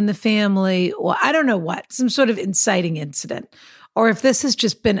someone in the family, or I don't know what, some sort of inciting incident, or if this has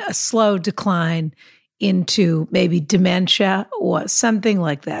just been a slow decline into maybe dementia or something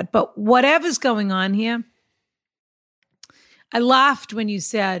like that. But whatever's going on here, I laughed when you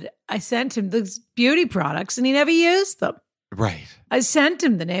said, I sent him those beauty products and he never used them. Right. I sent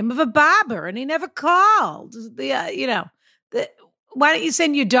him the name of a barber and he never called. Why don't you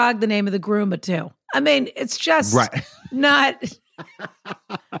send your dog the name of the groomer too? I mean, it's just not,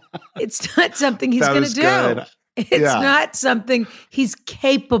 it's not something he's going to do. Good. It's not something he's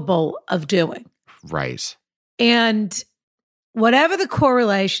capable of doing. Right. And whatever the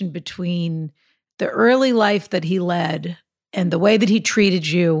correlation between the early life that he led and the way that he treated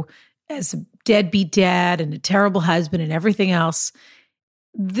you as a deadbeat dad and a terrible husband and everything else,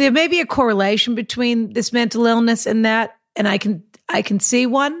 there may be a correlation between this mental illness and that. And I can see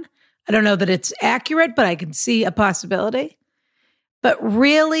one. I don't know that it's accurate, but I can see a possibility. But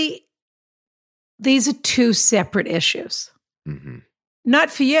really, these are two separate issues. Mm-hmm.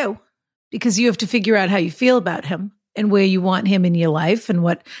 Not for you, because you have to figure out how you feel about him and where you want him in your life and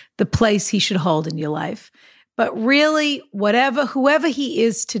what the place he should hold in your life. But really, whoever he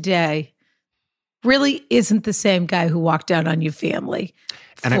is today really isn't the same guy who walked out on your family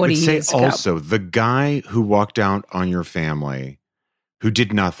 40 and I would say years ago. Also, the guy who walked out on your family, who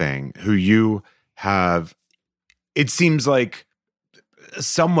did nothing, who you have, it seems like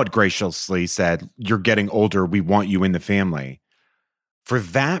somewhat graciously said, you're getting older, we want you in the family. For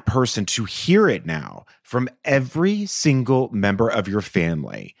that person to hear it now from every single member of your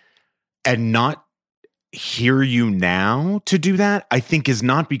family and not hear you now to do that, I think is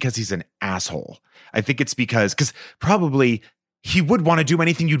not because he's an asshole. I think it's because probably he would want to do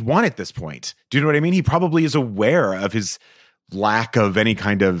anything you'd want at this point. Do you know what I mean? He probably is aware of his lack of any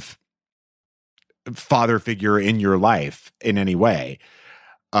kind of father figure in your life in any way.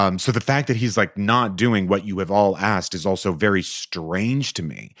 So the fact that he's like not doing what you have all asked is also very strange to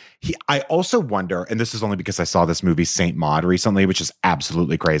me. I also wonder, and this is only because I saw this movie Saint Maud recently, which is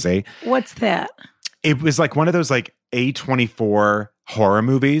absolutely crazy. What's that? It was like one of those like A24 horror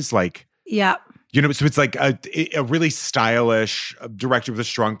movies, like yeah. So it's like a really stylish director with a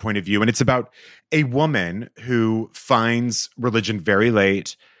strong point of view. And it's about a woman who finds religion very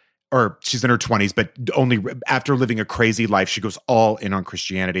late, or she's in her 20s, but only after living a crazy life, she goes all in on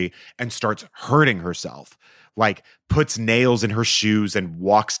Christianity and starts hurting herself. Like puts nails in her shoes and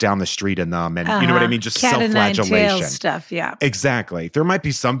walks down the street in them. And you know what I mean? Just self-flagellation stuff. Yeah, exactly. There might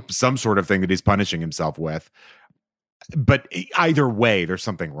be some sort of thing that he's punishing himself with, but either way, there's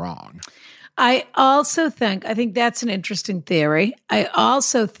something wrong. I think that's an interesting theory. I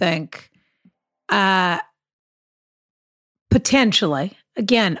also think potentially,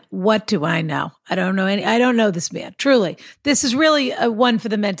 again, what do I know? I don't know this man. Truly, this is really a one for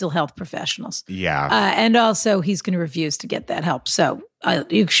the mental health professionals. Yeah. And also he's going to refuse to get that help. So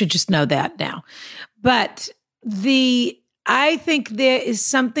you should just know that now. But I think there is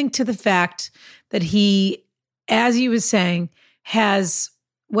something to the fact that he, as you was saying, has,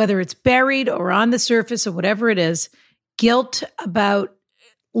 whether it's buried or on the surface or whatever it is, guilt about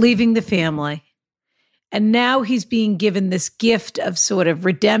leaving the family. And now he's being given this gift of sort of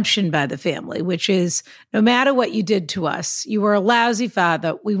redemption by the family, which is no matter what you did to us, you were a lousy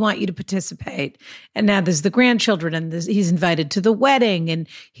father. We want you to participate. And now there's the grandchildren and he's invited to the wedding and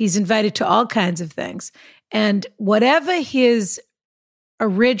he's invited to all kinds of things. And whatever his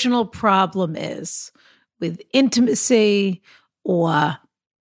original problem is with intimacy or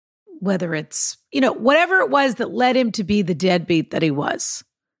whether it's, whatever it was that led him to be the deadbeat that he was.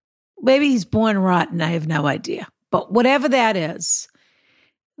 Maybe he's born rotten, I have no idea. But whatever that is,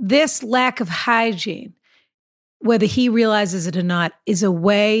 this lack of hygiene, whether he realizes it or not, is a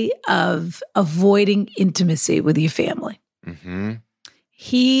way of avoiding intimacy with your family. Mm-hmm.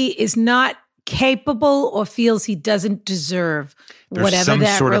 he is not capable or feels he doesn't deserve There's whatever some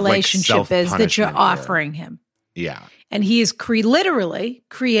that sort of, like, relationship is that you're self-punishment offering him. Yeah. And he is literally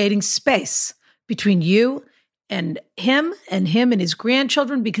creating space between you and him and his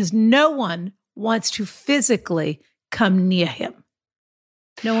grandchildren because no one wants to physically come near him.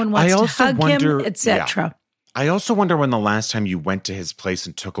 No one wants to hug him, etc. I also wonder when the last time you went to his place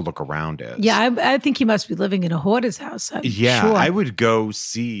and took a look around is. Yeah, I think he must be living in a hoarder's house. Sure. I would go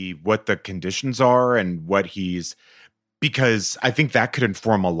see what the conditions are and what because I think that could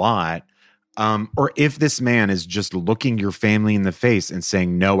inform a lot. Or if this man is just looking your family in the face and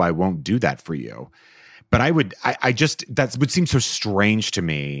saying, no, I won't do that for you. But that would seem so strange to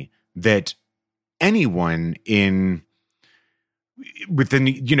me that anyone with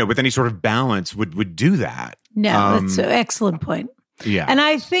any sort of balance would do that. No, that's an excellent point. Yeah. And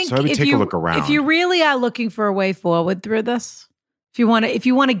I think so I would take a look around. If you really are looking for a way forward through this, if you want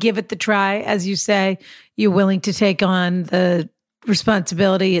to give it the try, as you say, you're willing to take on the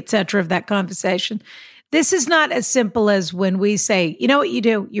responsibility, et cetera, of that conversation. This is not as simple as when we say, you know what you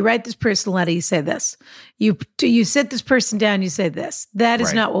do? You write this person a letter, you say this. You sit this person down, you say this. That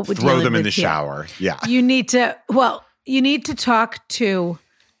is not what we're dealing with. Throw them in the shower. Yeah. You need to talk to,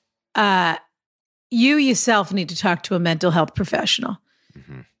 you yourself need to talk to a mental health professional.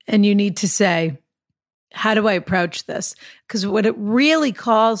 Mm-hmm. And you need to say, how do I approach this? Because what it really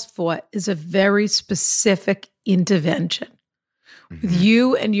calls for is a very specific intervention with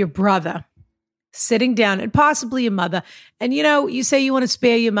you and your brother sitting down and possibly your mother. And, you say you want to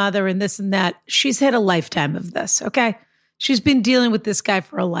spare your mother and this and that. She's had a lifetime of this, okay? She's been dealing with this guy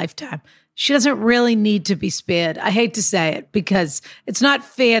for a lifetime. She doesn't really need to be spared. I hate to say it because it's not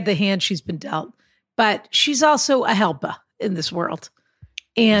fair the hand she's been dealt, but she's also a helper in this world.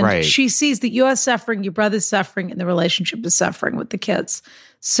 And she sees that you're suffering, your brother's suffering, and the relationship is suffering with the kids.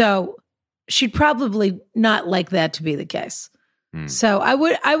 So she'd probably not like that to be the case. So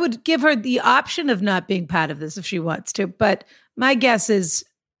I would give her the option of not being part of this if she wants to. But my guess is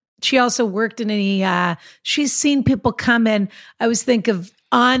she also worked in an ER. She's seen people come in. I always think of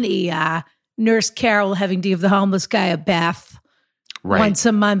on ER, Nurse Carol having to give the homeless guy a bath once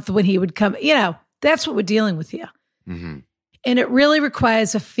a month when he would come. That's what we're dealing with here. Mm-hmm. And it really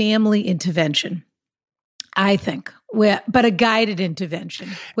requires a family intervention, I think, but a guided intervention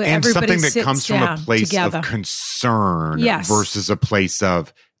where and everybody something that sits comes from a place together. Of concern versus a place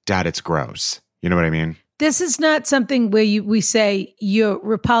of, Dad, it's gross. You know what I mean? This is not something where we say you're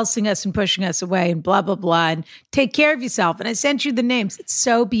repulsing us and pushing us away and blah, blah, blah, and take care of yourself. And I sent you the names. It's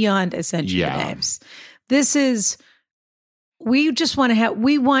so beyond I sent you the names. This is, we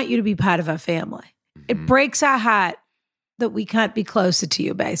want you to be part of our family. Mm-hmm. It breaks our heart that we can't be closer to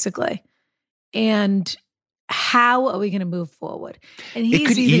you, basically. And how are we going to move forward? And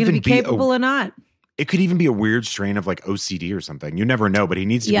he's either going to be capable or not. It could even be a weird strain of like OCD or something. You never know, but he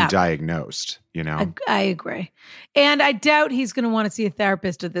needs to be diagnosed, I agree. And I doubt he's going to want to see a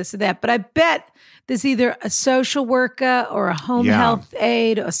therapist or this or that, but I bet there's either a social worker or a home health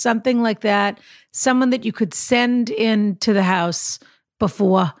aide or something like that, someone that you could send into the house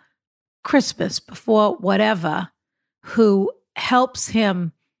before Christmas, before whatever, who helps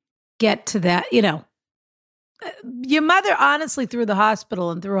him get to that, Your mother, honestly, through the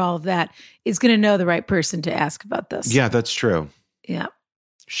hospital and through all of that, is going to know the right person to ask about this. Yeah, that's true. Yeah.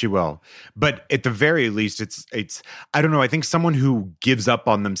 She will. But at the very least, it's I don't know, I think someone who gives up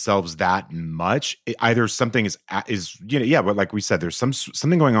on themselves that much, either something is but like we said, there's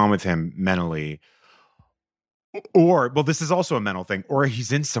something going on with him mentally, or, well, this is also a mental thing, or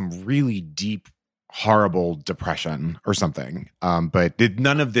he's in some really deep, horrible depression or something. But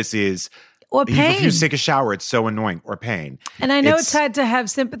none of this is... Or pain. He refused to take a shower. It's so annoying. Or pain. And I know it's hard to have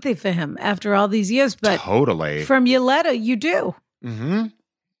sympathy for him after all these years, but totally. From your letter, you do. Mm-hmm.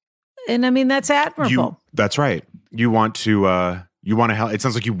 And I mean, that's admirable. That's right. You want to help. It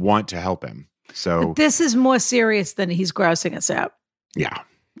sounds like you want to help him. So but this is more serious than he's grossing us out. Yeah.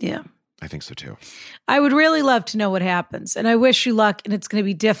 Yeah. I think so too. I would really love to know what happens. And I wish you luck, and it's going to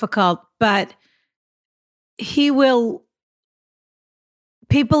be difficult, but he will...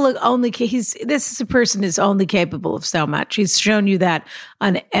 People are only, this is a person who's only capable of so much. He's shown you that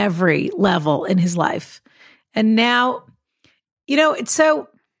on every level in his life. And now, it's so,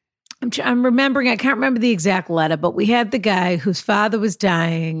 I'm remembering, I can't remember the exact letter, but we had the guy whose father was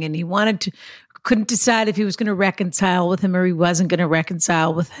dying and he couldn't decide if he was going to reconcile with him or he wasn't going to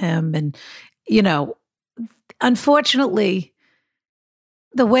reconcile with him. And, unfortunately,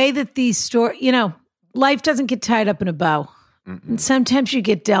 the way that these stories, life doesn't get tied up in a bow. And sometimes you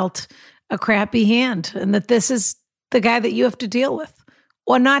get dealt a crappy hand, and that this is the guy that you have to deal with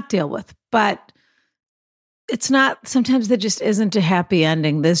or not deal with. But it's not, sometimes there just isn't a happy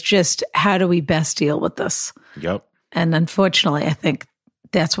ending. There's just, how do we best deal with this? Yep. And unfortunately, I think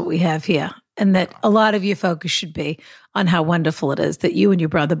that's what we have here. And that a lot of your focus should be on how wonderful it is that you and your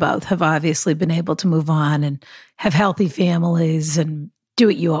brother both have obviously been able to move on and have healthy families and do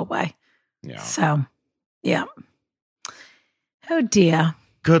it your way. Yeah. So, yeah. Oh, dear.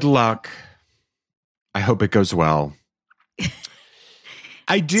 Good luck. I hope it goes well.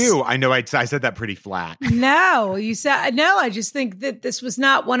 I do. I know I said that pretty flat. No, you said, no, I just think that this was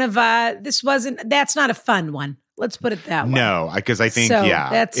not one of, that's not a fun one. Let's put it that way. No, because I think, So yeah,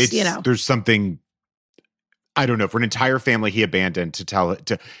 that's, it's, you know. there's something, I don't know, for an entire family he abandoned to tell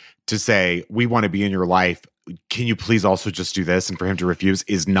it, to say, we want to be in your life. Can you please also just do this? And for him to refuse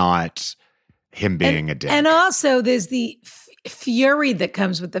is not him being a dick. And also there's the fury that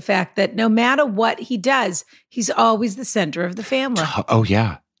comes with the fact that no matter what he does, he's always the center of the family. Oh,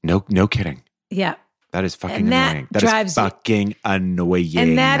 yeah. No kidding. Yeah. That is fucking And that annoying. That drives is fucking annoying.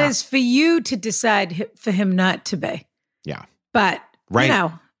 And that is for you to decide for him not to be. Yeah. But, Right. you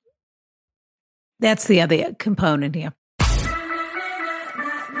know, that's the other component here.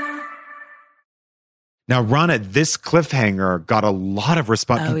 Now, Rana, this cliffhanger got a lot of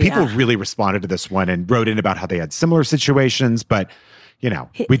response. Oh, People yeah. really responded to this one and wrote in about how they had similar situations, but, you know,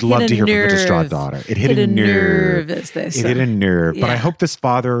 we'd love hit to a hear from the distraught nerve. daughter. It hit a nerve. As they It say. hit a nerve. But I Yeah. hope this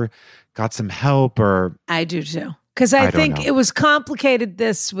father got some help or I do too. Because I I don't think know. it was complicated,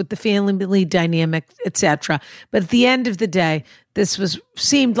 this with the family dynamic, etc. But at the end of the day,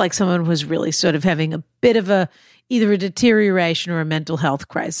 seemed like someone was really sort of having a bit of either a deterioration or a mental health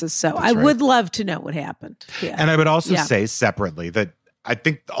crisis. So I right. would love to know what happened. Yeah. And I would also Yeah. say separately that I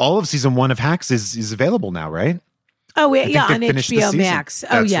think all of season 1 of Hacks is available now, right? Oh, yeah, think yeah, they on finished the HBO season. Max.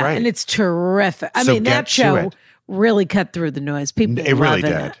 Oh, That's yeah, right. and it's terrific. I So mean, get that to show it. really cut through the noise. People It really loving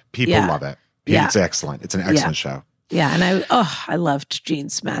did. it. People Yeah. love it. Yeah. It's excellent. It's an excellent show. Yeah, and I loved Gene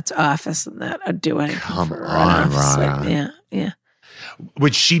Smat's Office and that. I'd do anything Come for on, an office. Rana. Yeah, yeah.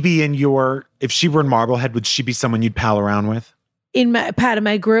 Would she be if she were in Marblehead, would she be someone you'd pal around with? In my part of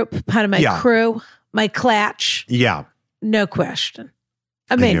my group, part of my Yeah. crew, my clatch, Yeah. no question.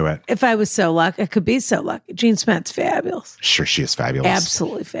 I knew it. if I was so lucky, I could be so lucky. Gene Smat's fabulous. Sure, she is fabulous.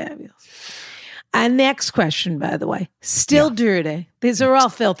 Absolutely fabulous. And next question, by the way, still dirty. These are all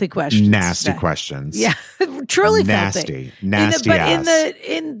filthy questions. Nasty today. questions. Yeah, truly Nasty. filthy. Nasty but ass.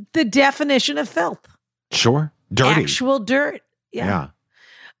 in the definition of filth, Sure. Dirty. actual dirt. Yeah.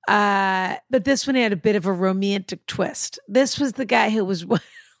 But this one had a bit of a romantic twist. This was the guy who was.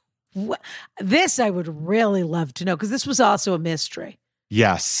 This I would really love to know because this was also a mystery.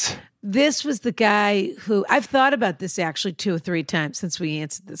 Yes. This was the guy who I've thought about this actually 2 or 3 times since we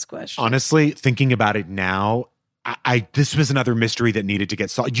answered this question. Honestly, thinking about it now, I this was another mystery that needed to get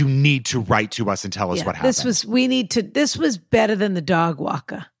solved. You need to write to us and tell us Yeah, what happened. This was better than the dog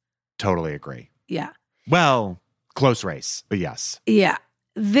walker. Totally agree. Yeah. Well, close race, but yes. Yeah.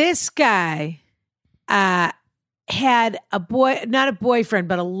 This guy had not a boyfriend,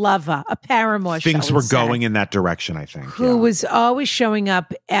 but a lover, a paramour. Things shall we were say, going in that direction, I think. who was always showing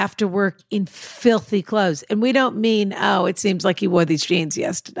up after work in filthy clothes. And we don't mean, it seems like he wore these jeans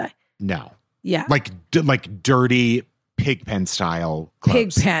yesterday. No. Yeah. Like dirty pigpen style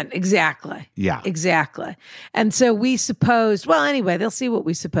clothes. Pigpen. Exactly. Yeah. Exactly. And so we supposed, well, anyway, they'll see what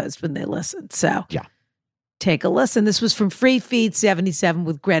we supposed when they listen. So Yeah. take a listen. This was from Free Feed 77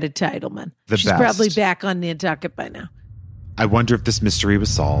 with Greta Titelman. The She's best. probably back on Nantucket by now. I wonder if this mystery was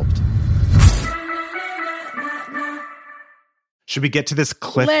solved. Should we get to this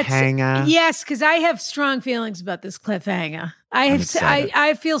cliffhanger? Yes, because I have strong feelings about this cliffhanger.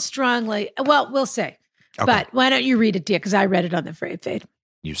 I feel strongly. Well, we'll see. Okay. But why don't you read it, dear? Because I read it on the Free Feed.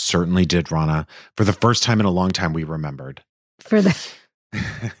 You certainly did, Rana. For the first time in a long time, we remembered. For the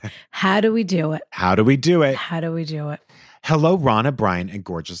how do we do it? How do we do it? How do we do it? Hello, Rana, Brian, and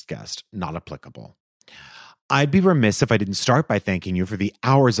gorgeous guest. Not applicable. I'd be remiss if I didn't start by thanking you for the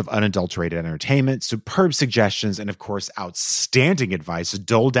hours of unadulterated entertainment, superb suggestions, and of course, outstanding advice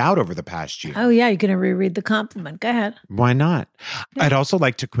doled out over the past year. Oh, yeah, you're going to reread the compliment. Go ahead. Why not? I'd also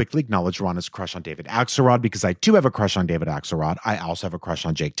like to quickly acknowledge Rana's crush on David Axelrod because I too have a crush on David Axelrod. I also have a crush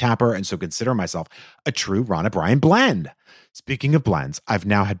on Jake Tapper, and so consider myself a true Rana Brian blend. Speaking of blends, I've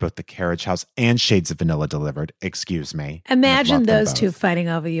now had both the Carriage House and Shades of Vanilla delivered. Excuse me. And I've Imagine loved them those two both. fighting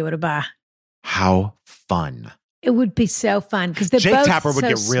over you at a bar. How fun. It would be so fun because they're Jake both Tapper would so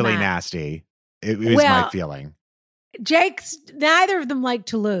get really smart. nasty. It was Well, my feeling. Neither of them like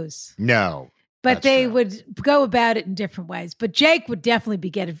to lose, No. but That's they true. would go about it in different ways. But Jake would definitely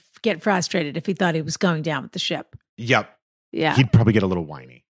get frustrated if he thought he was going down with the ship. Yep. Yeah. He'd probably get a little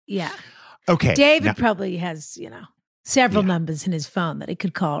whiny. Yeah. Okay. David now- probably has, several numbers in his phone that he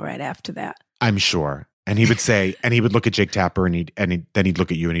could call right after that. I'm sure. And he would say, and he would look at Jake Tapper then he'd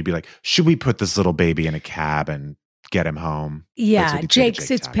look at you and he'd be like, should we put this little baby in a cab and get him home? Yeah. That's what he'd say to Jake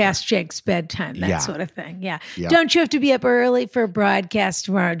sits Tapper. past Jake's bedtime, that Yeah. sort of thing. Yeah. Yeah. Don't you have to be up early for a broadcast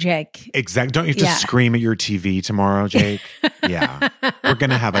tomorrow, Jake? Exactly. Don't you have to Yeah. scream at your TV tomorrow, Jake? Yeah. We're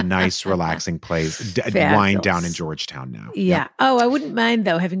going to have a nice, relaxing place. Wind Fabulous. down in Georgetown now. Yeah. Yep. Oh, I wouldn't mind,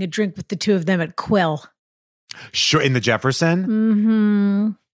 though, having a drink with the two of them at Quill. Sure. In the Jefferson? Mm-hmm.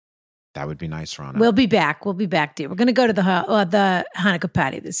 That would be nice, Rana. We'll be back. We'll be back, dear. We're going to go to the Hanukkah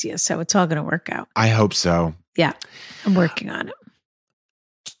party this year, so it's all going to work out. I hope so. Yeah. I'm working on it.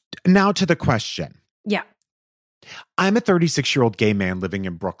 Now to the question. Yeah. I'm a 36-year-old gay man living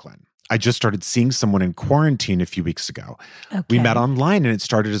in Brooklyn. I just started seeing someone in quarantine a few weeks ago. Okay. We met online and it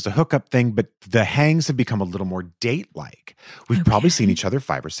started as a hookup thing, but the hangs have become a little more date-like. We've probably seen each other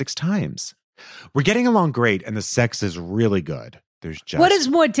 5 or 6 times. We're getting along great and the sex is really good. There's just What does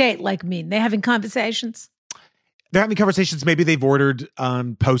more date-like mean? They having conversations? They're having conversations. Maybe they've ordered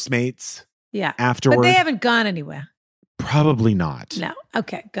Postmates Yeah. afterward. But they haven't gone anywhere. Probably not. No.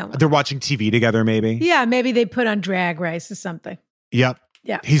 Okay, go on. They're watching TV together, maybe. Yeah, maybe they put on Drag Race or something. Yep.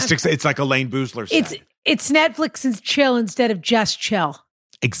 Yeah. He sticks. It's like Elaine Boozler said. It's Netflix and chill instead of just chill.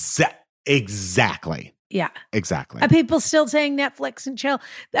 Exactly. Yeah. Exactly. Are people still saying Netflix and chill?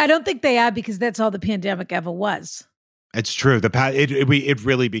 I don't think they are because that's all the pandemic ever was. It's true. It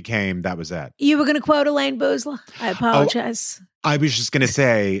really became, that was it. You were going to quote Elaine Boozler? I apologize. I was just going to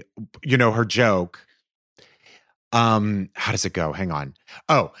say, her joke. How does it go? Hang on.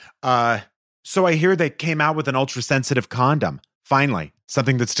 So I hear they came out with an ultra sensitive condom. Finally,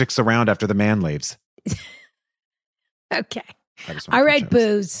 something that sticks around after the man leaves. Okay. That was one All of my right, jokes.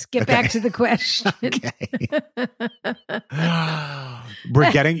 Booze. Get Okay. back to the question.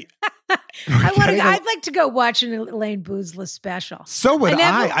 We're getting. I'd like to go watch an Elaine Boozler special. So would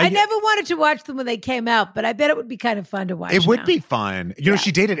I. I never wanted to watch them when they came out, but I bet it would be kind of fun to watch. It would now. be fun. Yeah.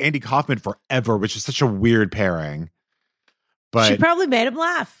 She dated Andy Kaufman forever, which is such a weird pairing. But She probably made him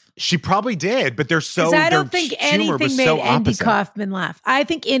laugh. she probably did. But they're so. 'Cause I don't their think humor anything was made so Andy opposite. Kaufman laugh. I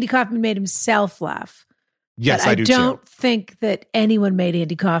think Andy Kaufman made himself laugh. Yes, but I do don't too. think that anyone made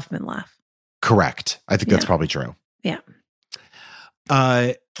Andy Kaufman laugh. Correct. I think that's Yeah. probably true. Yeah.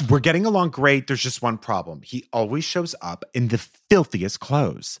 We're getting along great. There's just one problem. He always shows up in the filthiest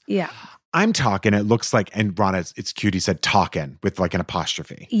clothes. Yeah. I'm talking. It looks like, and Rana, it's cute. He said talking with like an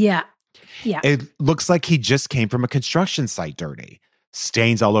apostrophe. Yeah. Yeah. It looks like he just came from a construction site dirty.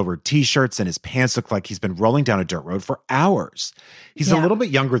 Stains all over t-shirts and his pants look like he's been rolling down a dirt road for hours. He's a Yeah. little bit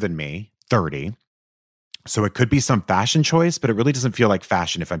younger than me, 30. So it could be some fashion choice, but it really doesn't feel like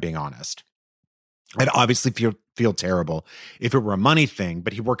fashion if I'm being honest. I'd obviously feel terrible if it were a money thing,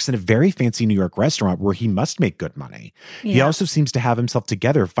 but he works in a very fancy New York restaurant where he must make good money. He Yeah. also seems to have himself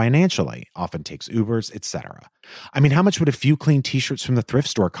together financially, often takes Ubers, etc. I mean, how much would a few clean t-shirts from the thrift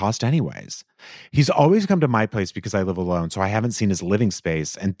store cost anyways? He's always come to my place because I live alone, so I haven't seen his living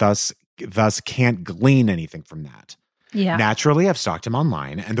space and thus can't glean anything from that. Yeah. Naturally, I've stalked him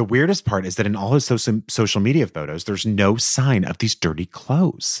online, and the weirdest part is that in all his social media photos, there's no sign of these dirty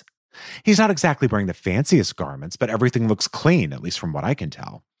clothes. He's not exactly wearing the fanciest garments, but everything looks clean, at least from what I can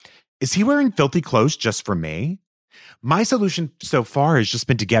tell. Is he wearing filthy clothes just for me? My solution so far has just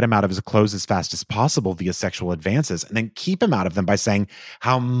been to get him out of his clothes as fast as possible via sexual advances and then keep him out of them by saying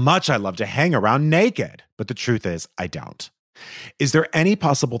how much I love to hang around naked. But the truth is, I don't. Is there any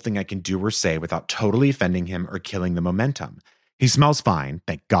possible thing I can do or say without totally offending him or killing the momentum? He smells fine,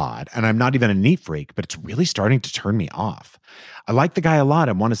 thank God, and I'm not even a neat freak, but it's really starting to turn me off. I like the guy a lot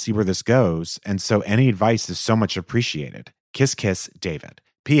and want to see where this goes, and so any advice is so much appreciated. Kiss, kiss, David.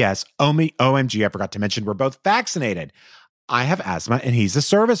 P.S. OMG, I forgot to mention we're both vaccinated. I have asthma and he's a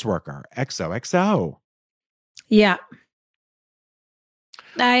service worker. XOXO. Yeah.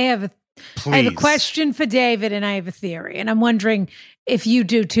 I have a Please. question for David and I have a theory. And I'm wondering if you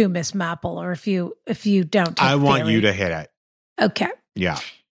do too, Miss Marple, or if you don't. I want you to hit it. Okay. Yeah.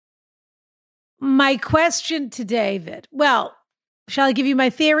 My question to David. Well, shall I give you my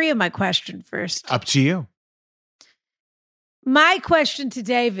theory or my question first? Up to you. My question to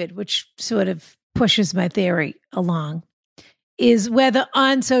David, which sort of pushes my theory along, is whether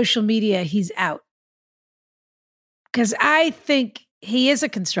on social media he's out. Because I think he is a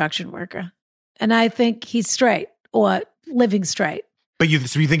construction worker and I think he's straight or living straight. But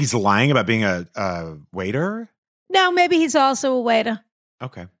so you think he's lying about being a waiter? No, maybe he's also a waiter,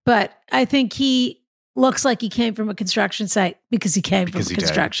 Okay. but I think he looks like he came from a construction site because he came from a Because he did.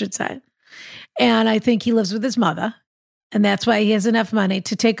 construction site. And I think he lives with his mother. And that's why he has enough money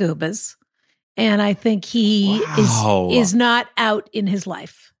to take Ubers. And I think he is not out in his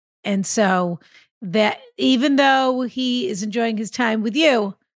life. And so that even though he is enjoying his time with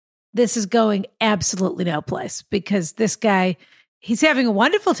you, this is going absolutely no place because this guy, he's having a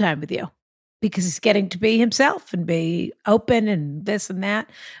wonderful time with you because he's getting to be himself and be open and this and that.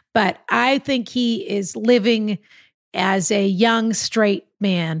 But I think he is living as a young straight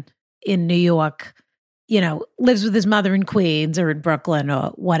man in New York, lives with his mother in Queens or in Brooklyn or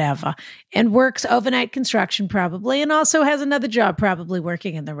whatever, and works overnight construction probably, and also has another job probably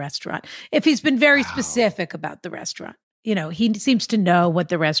working in the restaurant. If he's been very specific about the restaurant, he seems to know what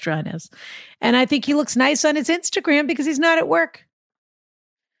the restaurant is. And I think he looks nice on his Instagram because he's not at work.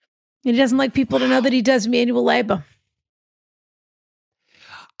 And he doesn't like people to know that he does manual labor.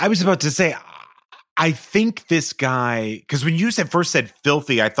 I was about to say, I think this guy, because when you first said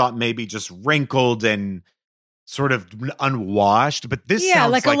filthy, I thought maybe just wrinkled and sort of unwashed. But this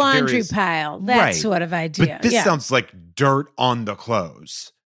sounds like a laundry pile, that sort of idea. But this sounds like dirt on the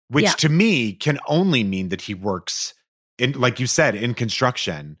clothes, which to me can only mean that he works in, like you said, in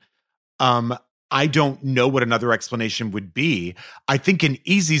construction. I don't know what another explanation would be. I think an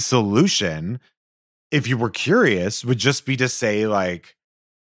easy solution, if you were curious, would just be to say like,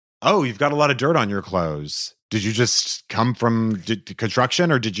 oh, you've got a lot of dirt on your clothes. Did you just come from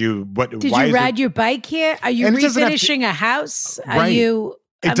construction or did you, Did you ride your bike here? Are you refinishing a house? Right.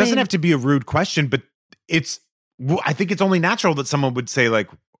 It doesn't have to be a rude question, but I think it's only natural that someone would say like,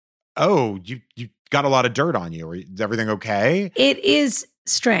 oh, you got a lot of dirt on you. Is everything okay? It is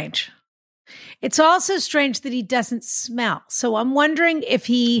strange. It's also strange that he doesn't smell. So I'm wondering if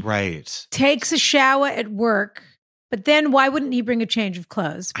he takes a shower at work. But then why wouldn't he bring a change of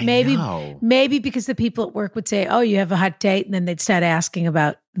clothes? Maybe because the people at work would say, oh, you have a hot date. And then they'd start asking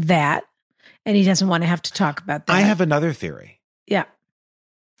about that. And he doesn't want to have to talk about that. I have another theory. Yeah.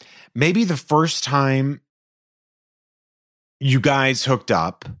 Maybe the first time you guys hooked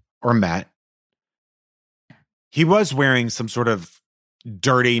up or met, he was wearing some sort of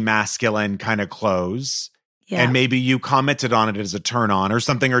dirty, masculine kind of clothes. Yeah. And maybe you commented on it as a turn on or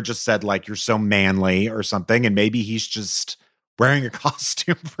something, or just said like, you're so manly or something. And maybe he's just wearing a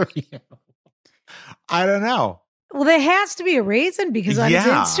costume for you. I don't know. Well, there has to be a reason because on his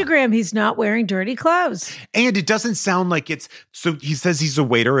Instagram, he's not wearing dirty clothes. And it doesn't sound like so he says he's a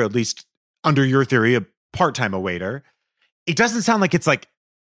waiter, at least under your theory, a part-time waiter. It doesn't sound like it's like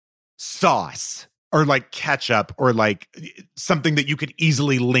sauce or like ketchup or like something that you could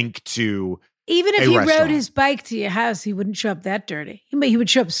easily link to. Even if he rode his bike to your house, he wouldn't show up that dirty. He would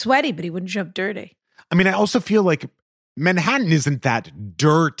show up sweaty, but he wouldn't show up dirty. I mean, I also feel like Manhattan isn't that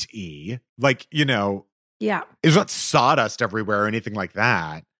dirty. Like, there's not sawdust everywhere or anything like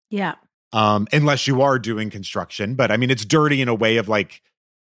that. Yeah. Unless you are doing construction. But I mean, it's dirty in a way of like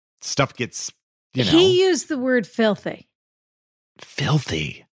stuff gets, He used the word filthy.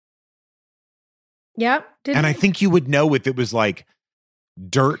 Filthy. Yep. And I think you would know if it was like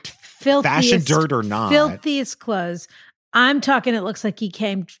dirt, fashion dirt or not. Filthiest clothes. I'm talking, it looks like he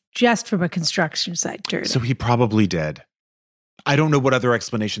came just from a construction site dirty. So he probably did. I don't know what other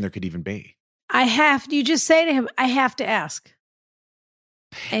explanation there could even be. You just say to him, I have to ask.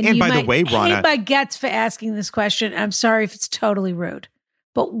 And by the way, Rana, hate my guts for asking this question. I'm sorry if it's totally rude,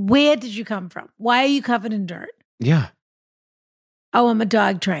 but where did you come from? Why are you covered in dirt? Yeah. Oh, I'm a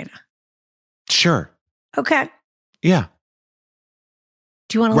dog trainer. Sure. Okay. Yeah.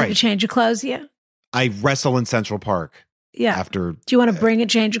 Do you want to leave a change of clothes? Yeah. I wrestle in Central Park. Yeah. Do you want to bring a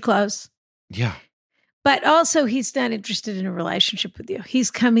change of clothes? Yeah. But also, he's not interested in a relationship with you.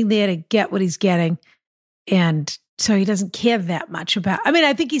 He's coming there to get what he's getting. And so he doesn't care that much about,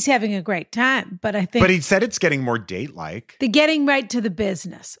 I think he's having a great time, but he said it's getting more date-like. The getting right to the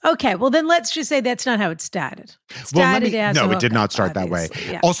business. Okay. Well, then let's just say that's not how it started. It did not start that way.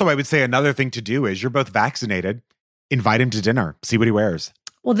 Yeah. Also, I would say another thing to do is you're both vaccinated. Invite him to dinner. See what he wears.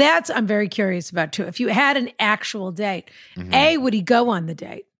 Well, I'm very curious about too. If you had an actual date, would he go on the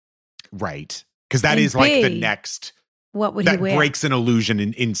date? Right. Because that is like the next. What would he wear? That breaks an illusion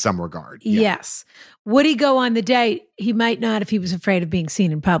in some regard. Yeah. Yes. Would he go on the date? He might not if he was afraid of being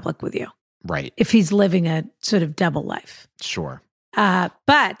seen in public with you. Right. If he's living a sort of double life. Sure.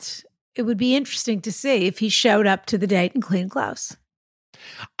 But it would be interesting to see if he showed up to the date in clean clothes.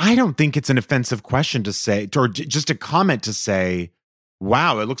 I don't think it's an offensive question to say, or just a comment to say,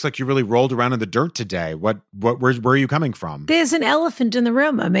 wow, it looks like you really rolled around in the dirt today. where are you coming from? There's an elephant in the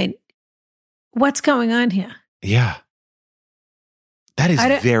room. What's going on here? Yeah. That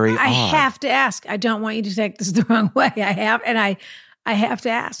is very odd. I have to ask. I don't want you to take this the wrong way. I have to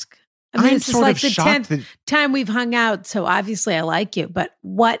ask. I mean, I'm this is sort like of the shocked 10th time we've hung out, so obviously I like you. But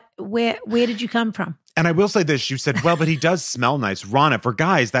where did you come from? And I will say this: you said, "Well, but he does smell nice." Rana, for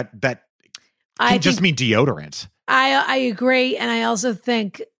guys, that can just mean deodorant. I agree, and I also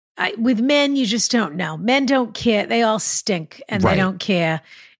think with men, you just don't know. Men don't care; they all stink, and they don't care.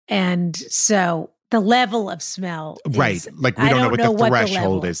 And so the level of smell, right? Like we don't know what the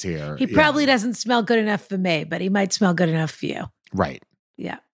threshold is here. He probably doesn't smell good enough for me, but he might smell good enough for you. Right.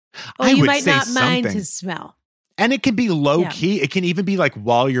 Yeah. Or you might not mind his smell. And it can be low key. It can even be like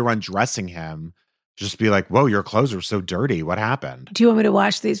while you're undressing him, just be like, whoa, your clothes are so dirty. What happened? Do you want me to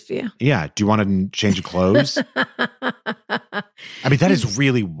wash these for you? Yeah. Do you want to change your clothes? I mean, that is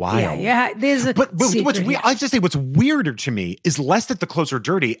really wild. Yeah. There's a but what's weird, I have to say, what's weirder to me is less that the clothes are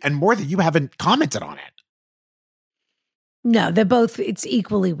dirty and more that you haven't commented on it. No, it's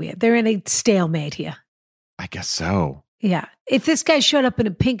equally weird. They're in a stalemate here. I guess so. Yeah. If this guy showed up in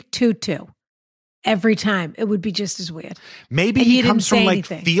a pink tutu every time, it would be just as weird. Maybe he comes from like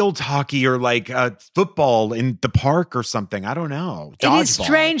field hockey or like football in the park or something. I don't know. Dodgeball. It is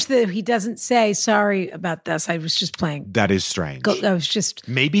strange that he doesn't say, sorry about this. I was just playing. That is strange.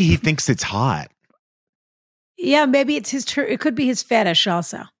 Maybe he thinks it's hot. Yeah, maybe it's it could be his fetish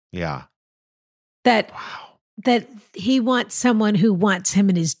also. Yeah. That he wants someone who wants him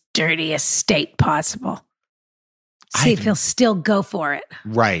in his dirtiest state possible. See if he'll still go for it.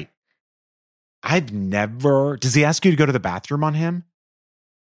 Right. Does he ask you to go to the bathroom on him?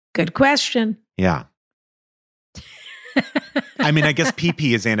 Good question. Yeah. I mean, I guess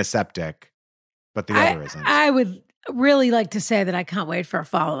PP is antiseptic, but the other isn't. I would really like to say that I can't wait for a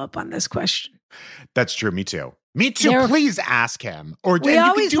follow-up on this question. That's true. Me too. Please ask him. Or we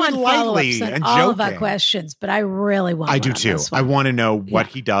always want lightly on and all joking. of our questions, but I really want. I do too. I want to know what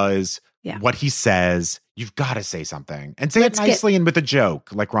he does, Yeah. what he says. You've got to say something and say it nicely and with a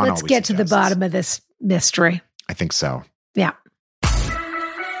joke, like Ron always suggests. Let's get to the bottom of this mystery. I think so. Yeah.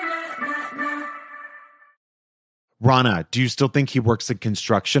 Rana, do you still think he works in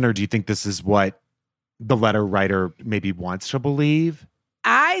construction, or do you think this is what the letter writer maybe wants to believe?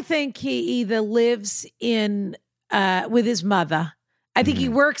 I think he either lives with his mother. I think he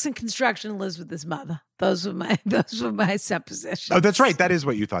works in construction and lives with his mother. Those were my suppositions. Oh, that's right. That is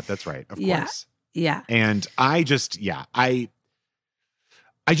what you thought. That's right. Of course. Yeah. And I just want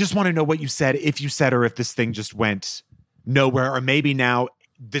to know what you said, if you said, or if this thing just went nowhere, or maybe now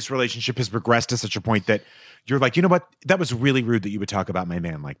this relationship has progressed to such a point that you're like, you know what? That was really rude that you would talk about my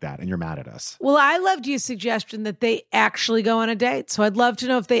man like that, and you're mad at us. Well, I loved your suggestion that they actually go on a date. So I'd love to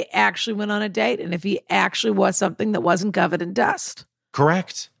know if they actually went on a date and if he actually was something that wasn't covered in dust.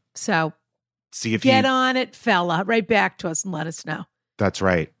 Correct. So see if get on it, fella. Right back to us and let us know. That's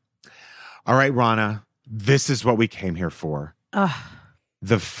right. All right, Rana, this is what we came here for.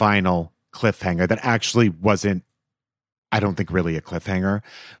 The final cliffhanger that actually wasn't, I don't think, really a cliffhanger.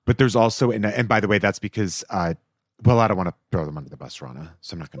 But there's also, and by the way, that's because, I don't want to throw them under the bus, Rana,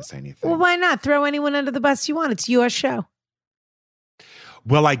 so I'm not going to say anything. Well, why not? Throw anyone under the bus you want. It's your show.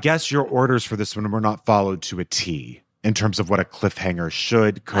 Well, I guess your orders for this one were not followed to a T in terms of what a cliffhanger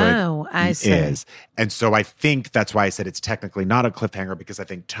is. And so I think that's why I said it's technically not a cliffhanger, because I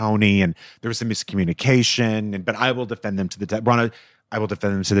think Tony and there was some miscommunication, but I will defend them to the death. Rana, I will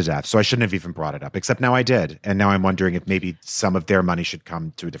defend them to the death. So I shouldn't have even brought it up, except now I did. And now I'm wondering if maybe some of their money should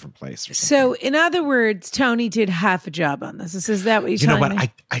come to a different place. So in other words, Tony did half a job on this. Is that what you're telling me? You know what?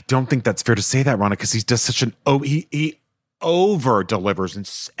 I don't think that's fair to say that, Rana, because he does such he over delivers in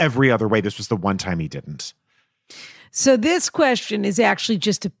every other way. This was the one time he didn't. So this question is actually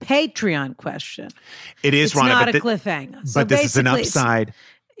just a Patreon question. It is, Rana. It's not a cliffhanger. So but this is an upside.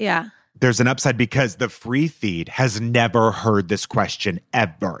 Yeah. There's an upside because the free feed has never heard this question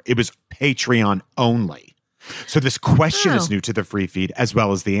ever. It was Patreon only. So this question is new to the free feed as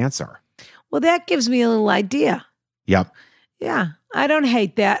well as the answer. Well, that gives me a little idea. Yep. Yeah. I don't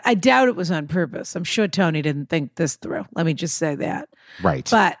hate that. I doubt it was on purpose. I'm sure Tony didn't think this through. Let me just say that. Right.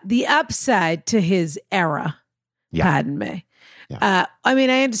 But the upside to his era, pardon me. Yeah. I mean,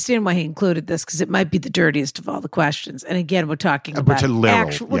 I understand why he included this because it might be the dirtiest of all the questions. And again, we're talking about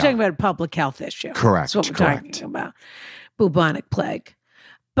talking about a public health issue. Correct. That's what we're talking about. Bubonic plague.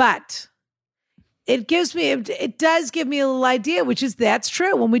 But it does give me a little idea, which is that's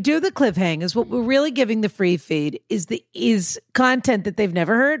true. When we do the cliffhangers, what we're really giving the free feed is content that they've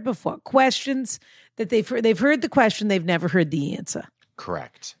never heard before. Questions that they've heard the question, they've never heard the answer.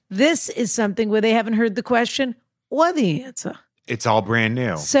 Correct. This is something where they haven't heard the question or the answer. It's all brand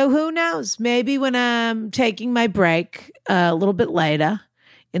new. So who knows? Maybe when I'm taking my break a little bit later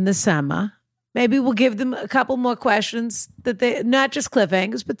in the summer, Maybe we'll give them a couple more questions that they, not just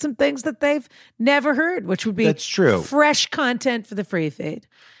cliffhangers, but some things that they've never heard, which would be That's true. Fresh content for the free feed.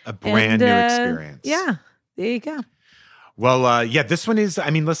 A brand new experience. Yeah, there you go. Well, yeah, this one is, I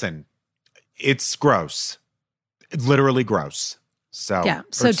mean, listen, it's gross. Literally gross. So, Yeah,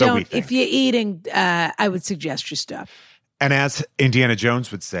 so so we don't, think. if you're eating, I would suggest you stop. And as Indiana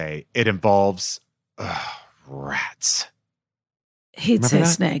Jones would say, it involves rats. He'd Remember say that?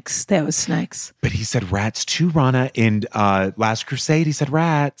 snakes. There was snakes. But he said rats too, Rana. In Last Crusade, he said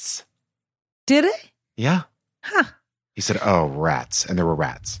rats. Did it? Yeah. Huh. He said, oh, rats. And there were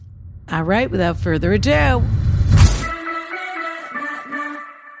rats. All right, without further ado.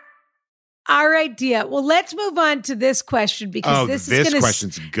 All right, dear. Well, let's move on to this question because this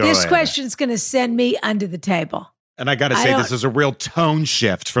question's good. This question's going to send me under the table. And I got to say, this is a real tone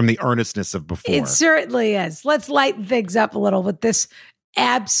shift from the earnestness of before. It certainly is. Let's lighten things up a little with this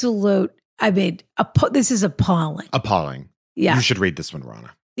absolute, I mean, this is appalling. Appalling. Yeah. You should read this one,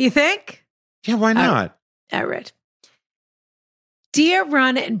 Rana. You think? Yeah, why not? All right. Dear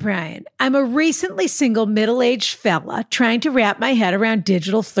Rana and Brian, I'm a recently single middle-aged fella trying to wrap my head around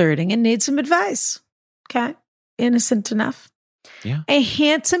digital flirting and need some advice. Okay. Innocent enough. Yeah. A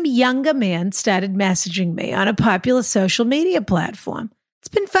handsome younger man started messaging me on a popular social media platform. It's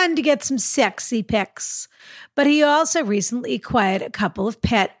been fun to get some sexy pics, but he also recently acquired a couple of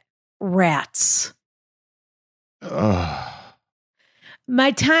pet rats. Ugh.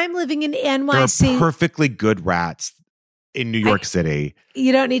 My time living in There NYC. are perfectly good rats in New York City.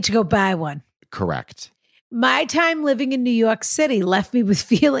 You don't need to go buy one. Correct. My time living in New York City left me with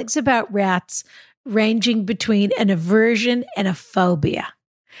feelings about rats ranging between an aversion and a phobia.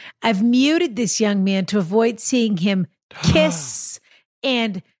 I've muted this young man to avoid seeing him kiss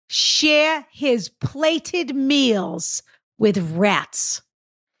and share his plated meals with rats.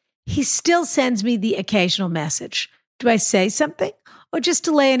 He still sends me the occasional message. Do I say something or just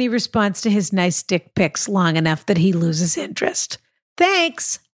delay any response to his nice dick pics long enough that he loses interest?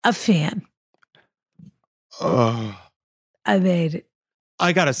 Thanks, a fan. Ugh. I made it.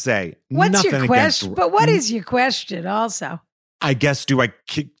 I got to say, What's nothing your against- question? But what is your question also? I guess,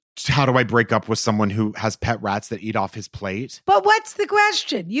 how do I break up with someone who has pet rats that eat off his plate? But what's the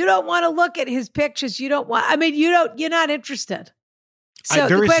question? You don't want to look at his pictures. You're not interested. So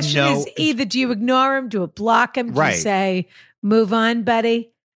there the is question no- is either do you ignore him, do you block him, do Right. you say, move on,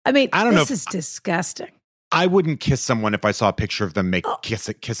 buddy? I mean, I don't know this if- is disgusting. I wouldn't kiss someone if I saw a picture of them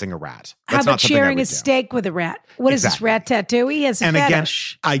kissing a rat. How That's about not something I sharing would a do. steak with a rat? What is this, Exactly. rat tattoo? He has a And again,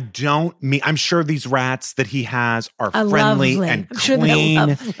 fetish. I'm sure these rats that he has are Are friendly lovely. and I'm sure they're clean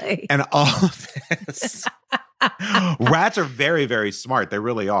lovely. and all of this. Rats are very, very smart. They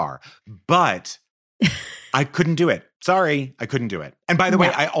really are. But I couldn't do it. Sorry, I couldn't do it. And by the way,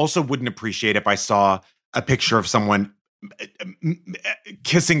 No. I also wouldn't appreciate if I saw a picture of someone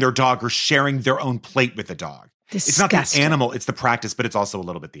kissing their dog or sharing their own plate with a dog. It's not the Disgusting. animal, it's the practice, but it's also a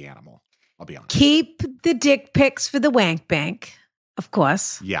little bit the animal. I'll be honest. Keep the dick pics for the wank bank, of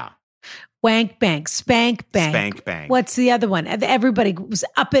course. Yeah. Wank bank, spank bank. Spank bank. What's the other one? Everybody was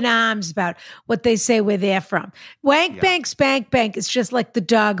up in arms about what they say where they're from. Wank Yeah. bank, spank bank is just like the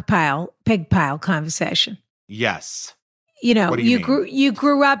dog pile, pig pile conversation. Yes. You know, What do you mean? you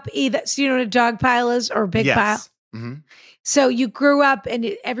grew up either, so you know what a dog pile is or a pig pile? Yes. Mm-hmm. So you grew up and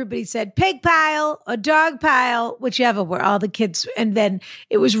everybody said pig pile or dog pile, whichever, were all the kids. And then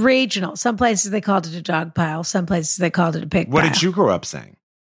it was regional. Some places they called it a dog pile. Some places they called it a pig What pile. did you grow up saying?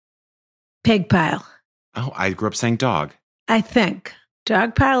 Pig pile, Oh, I grew up saying dog. I think.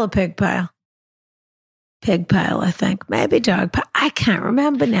 Dog pile or pig pile? Pig pile, I think. Maybe dog pile. I can't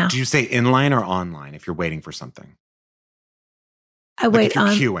remember now. Do you say inline or online if you're waiting for something? I Like wait if you're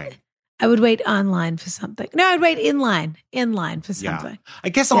on. queuing. I would wait online for something. No, I'd wait in line for something. I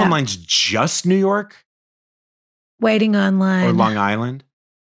guess Yeah. online's just New York Waiting online. or Long Island.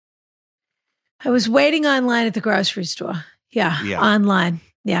 I was waiting online at the grocery store. Yeah, Yeah. online.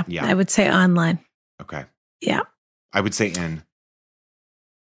 Yeah, Yeah. I would say online. Okay. Yeah. I would say in.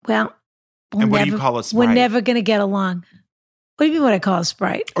 Well, And what do you call a Sprite? We're never going to get along. What do you mean what I call a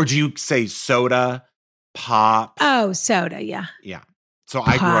Sprite? Or do you say soda, pop? Oh, soda. Yeah. Yeah. So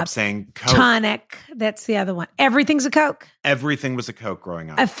I grew Pop. up saying Coke. Tonic. That's the other one. Everything's a Coke. Everything was a Coke growing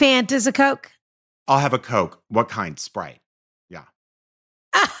up. A Fanta's a Coke. I'll have a Coke. What kind? Sprite. Yeah.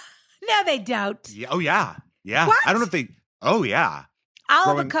 No, they don't. Yeah. Oh, yeah. Yeah. What? I don't know if they. Oh, yeah. I'll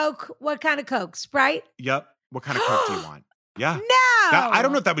have Growing- a Coke. What kind of Coke? Sprite? Yep. What kind of Coke do you want? Yeah. No. I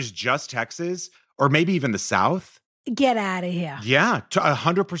don't know if that was just Texas or maybe even the South. Get out of here. Yeah.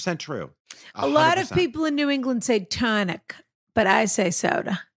 100% true. A lot of 100%. people in New England say tonic, but I say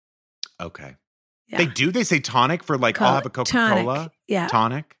soda. Okay. Yeah. They do? They say tonic for like, I'll have a Coca-Cola tonic. Yeah.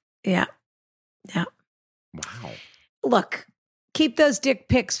 tonic? Yeah. Yeah. Wow. Look, keep those dick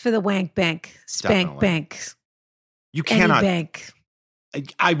pics for the wank bank. Spank Definitely. bank. You Any cannot. bank.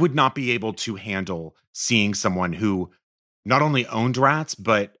 I would not be able to handle seeing someone who not only owned rats,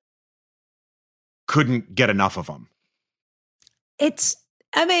 but couldn't get enough of them.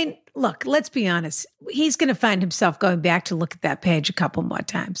 Look, let's be honest. He's going to find himself going back to look at that page a couple more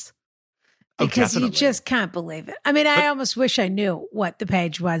times. Because you just can't believe it. I almost wish I knew what the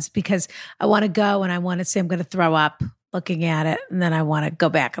page was because I want to go and I want to say I'm going to throw up looking at it. And then I want to go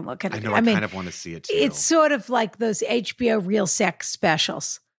back and look at it. I know. I kind of want to see it too. It's sort of like those HBO real sex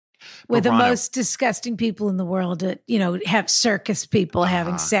specials where the most disgusting people in the world, have circus people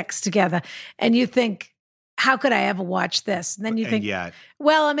having sex together. And you think, how could I ever watch this? And then you think,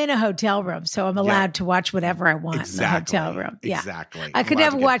 well, I'm in a hotel room, so I'm allowed to watch whatever I want in the hotel room. Yeah. Exactly. I could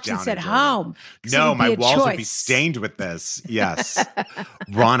never watch this at home. No, my walls would be stained with this. Yes.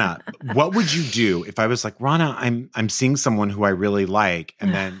 Rana, what would you do if I was like, Rana, I'm seeing someone who I really like,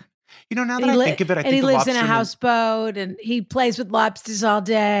 and then, now that I think of it, I think he lives in a houseboat and he plays with lobsters all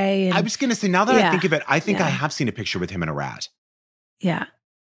day. And, I was going to say, now that I think of it, I think I have seen a picture with him and a rat. Yeah.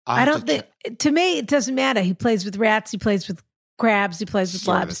 I don't think, to me, it doesn't matter. He plays with rats. He plays with crabs. He plays with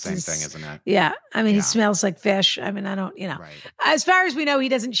lobsters. Sort of the same thing, isn't it? Yeah. He smells like fish. I don't, Right. As far as we know, he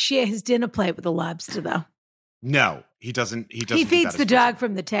doesn't share his dinner plate with a lobster, though. No, he doesn't. He feeds the dog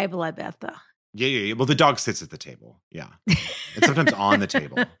from the table, I bet, though. Yeah. Well, the dog sits at the table. Yeah. And sometimes on the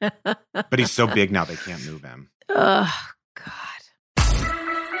table. But he's so big now, they can't move him. Oh, God.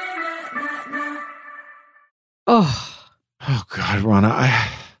 Oh, God, Rana.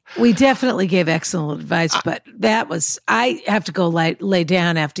 We definitely gave excellent advice, but I have to go lay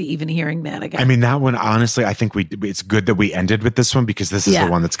down after even hearing that again. That one, honestly, I think it's good that we ended with this one because this is the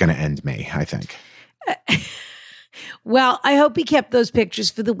one that's going to end me, I think. Well, I hope he kept those pictures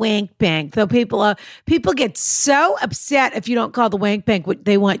for the wank bank, though people get so upset if you don't call the wank bank what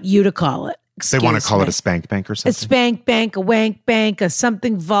they want you to call it. They want to call it a spank bank or something? A spank bank, a wank bank, a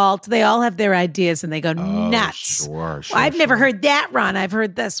something vault. They all have their ideas and they go nuts. Sure, I've never heard that, Ron. I've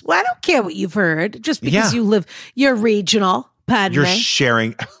heard this. Well, I don't care what you've heard. Just because you're regional. Pardon me. You're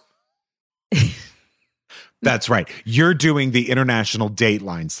sharing. That's right. You're doing the international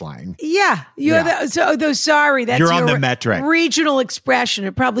Dateline slang. Yeah. Sorry. That's you're on the metric. Regional expression.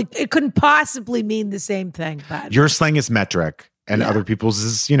 It couldn't possibly mean the same thing. But your slang is metric. And other people's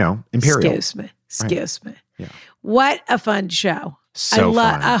is, imperial. Excuse me. Yeah. What a fun show.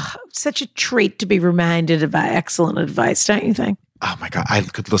 Fun. Such a treat to be reminded of our excellent advice, don't you think? Oh, my God. I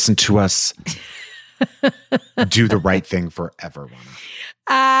could listen to us do the right thing forever,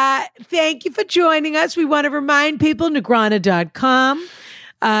 Rana. Thank you for joining us. We want to remind people, Negrana.com.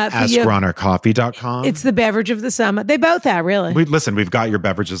 AskRunnerCoffee.com. It's the beverage of the summer. They both are, really. We've got your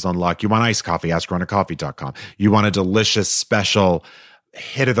beverages on lock. You want iced coffee, AskRunnerCoffee.com. You want a delicious, special,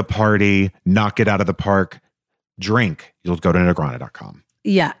 hit of the party, knock it out of the park drink, you'll go to Negrana.com.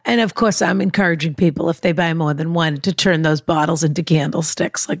 Yeah. And of course, I'm encouraging people, if they buy more than one, to turn those bottles into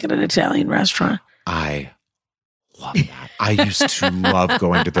candlesticks like at an Italian restaurant. I love that. I used to love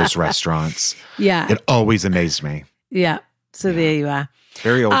going to those restaurants. Yeah. It always amazed me. Yeah. So there you are.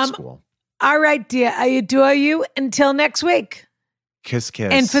 Very old school. All right, dear. I adore you. Until next week. Kiss,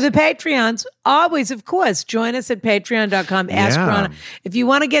 kiss. And for the Patreons, always, of course, join us at patreon.com. Ask Rana. If you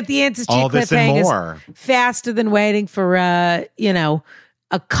want to get the answers to all your this and more faster than waiting for,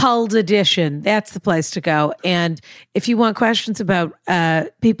 a cult edition, that's the place to go. And if you want questions about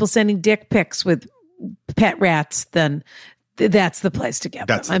people sending dick pics with pet rats, then that's the place to get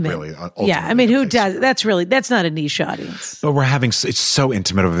that's them. Really who does? That's not a niche audience. But it's so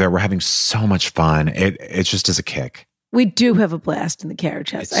intimate over there. We're having so much fun. It just is a kick. We do have a blast in the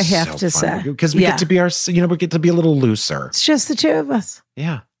carriage house. I have to say, because we get to be we get to be a little looser. It's just the two of us.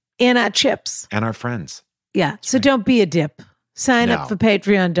 Yeah, and our chips and our friends. Yeah. That's right. Don't be a dip. Sign up for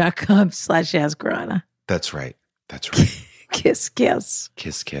patreon.com/AskRana. That's right. That's right. Kiss, kiss.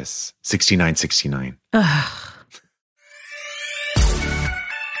 Kiss, kiss. 6969.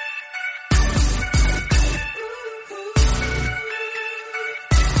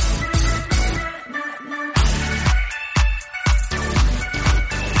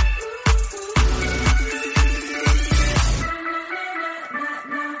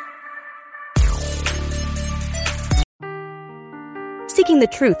 Seeking the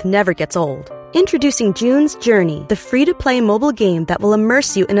truth never gets old. Introducing June's Journey, the free-to-play mobile game that will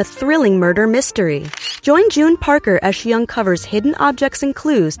immerse you in a thrilling murder mystery. Join June Parker as she uncovers hidden objects and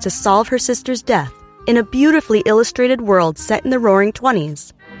clues to solve her sister's death in a beautifully illustrated world set in the Roaring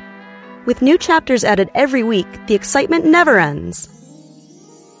 '20s. With new chapters added every week, the excitement never ends.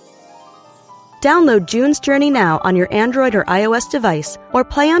 Download June's Journey now on your Android or iOS device, or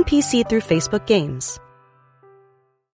play on PC through Facebook Games.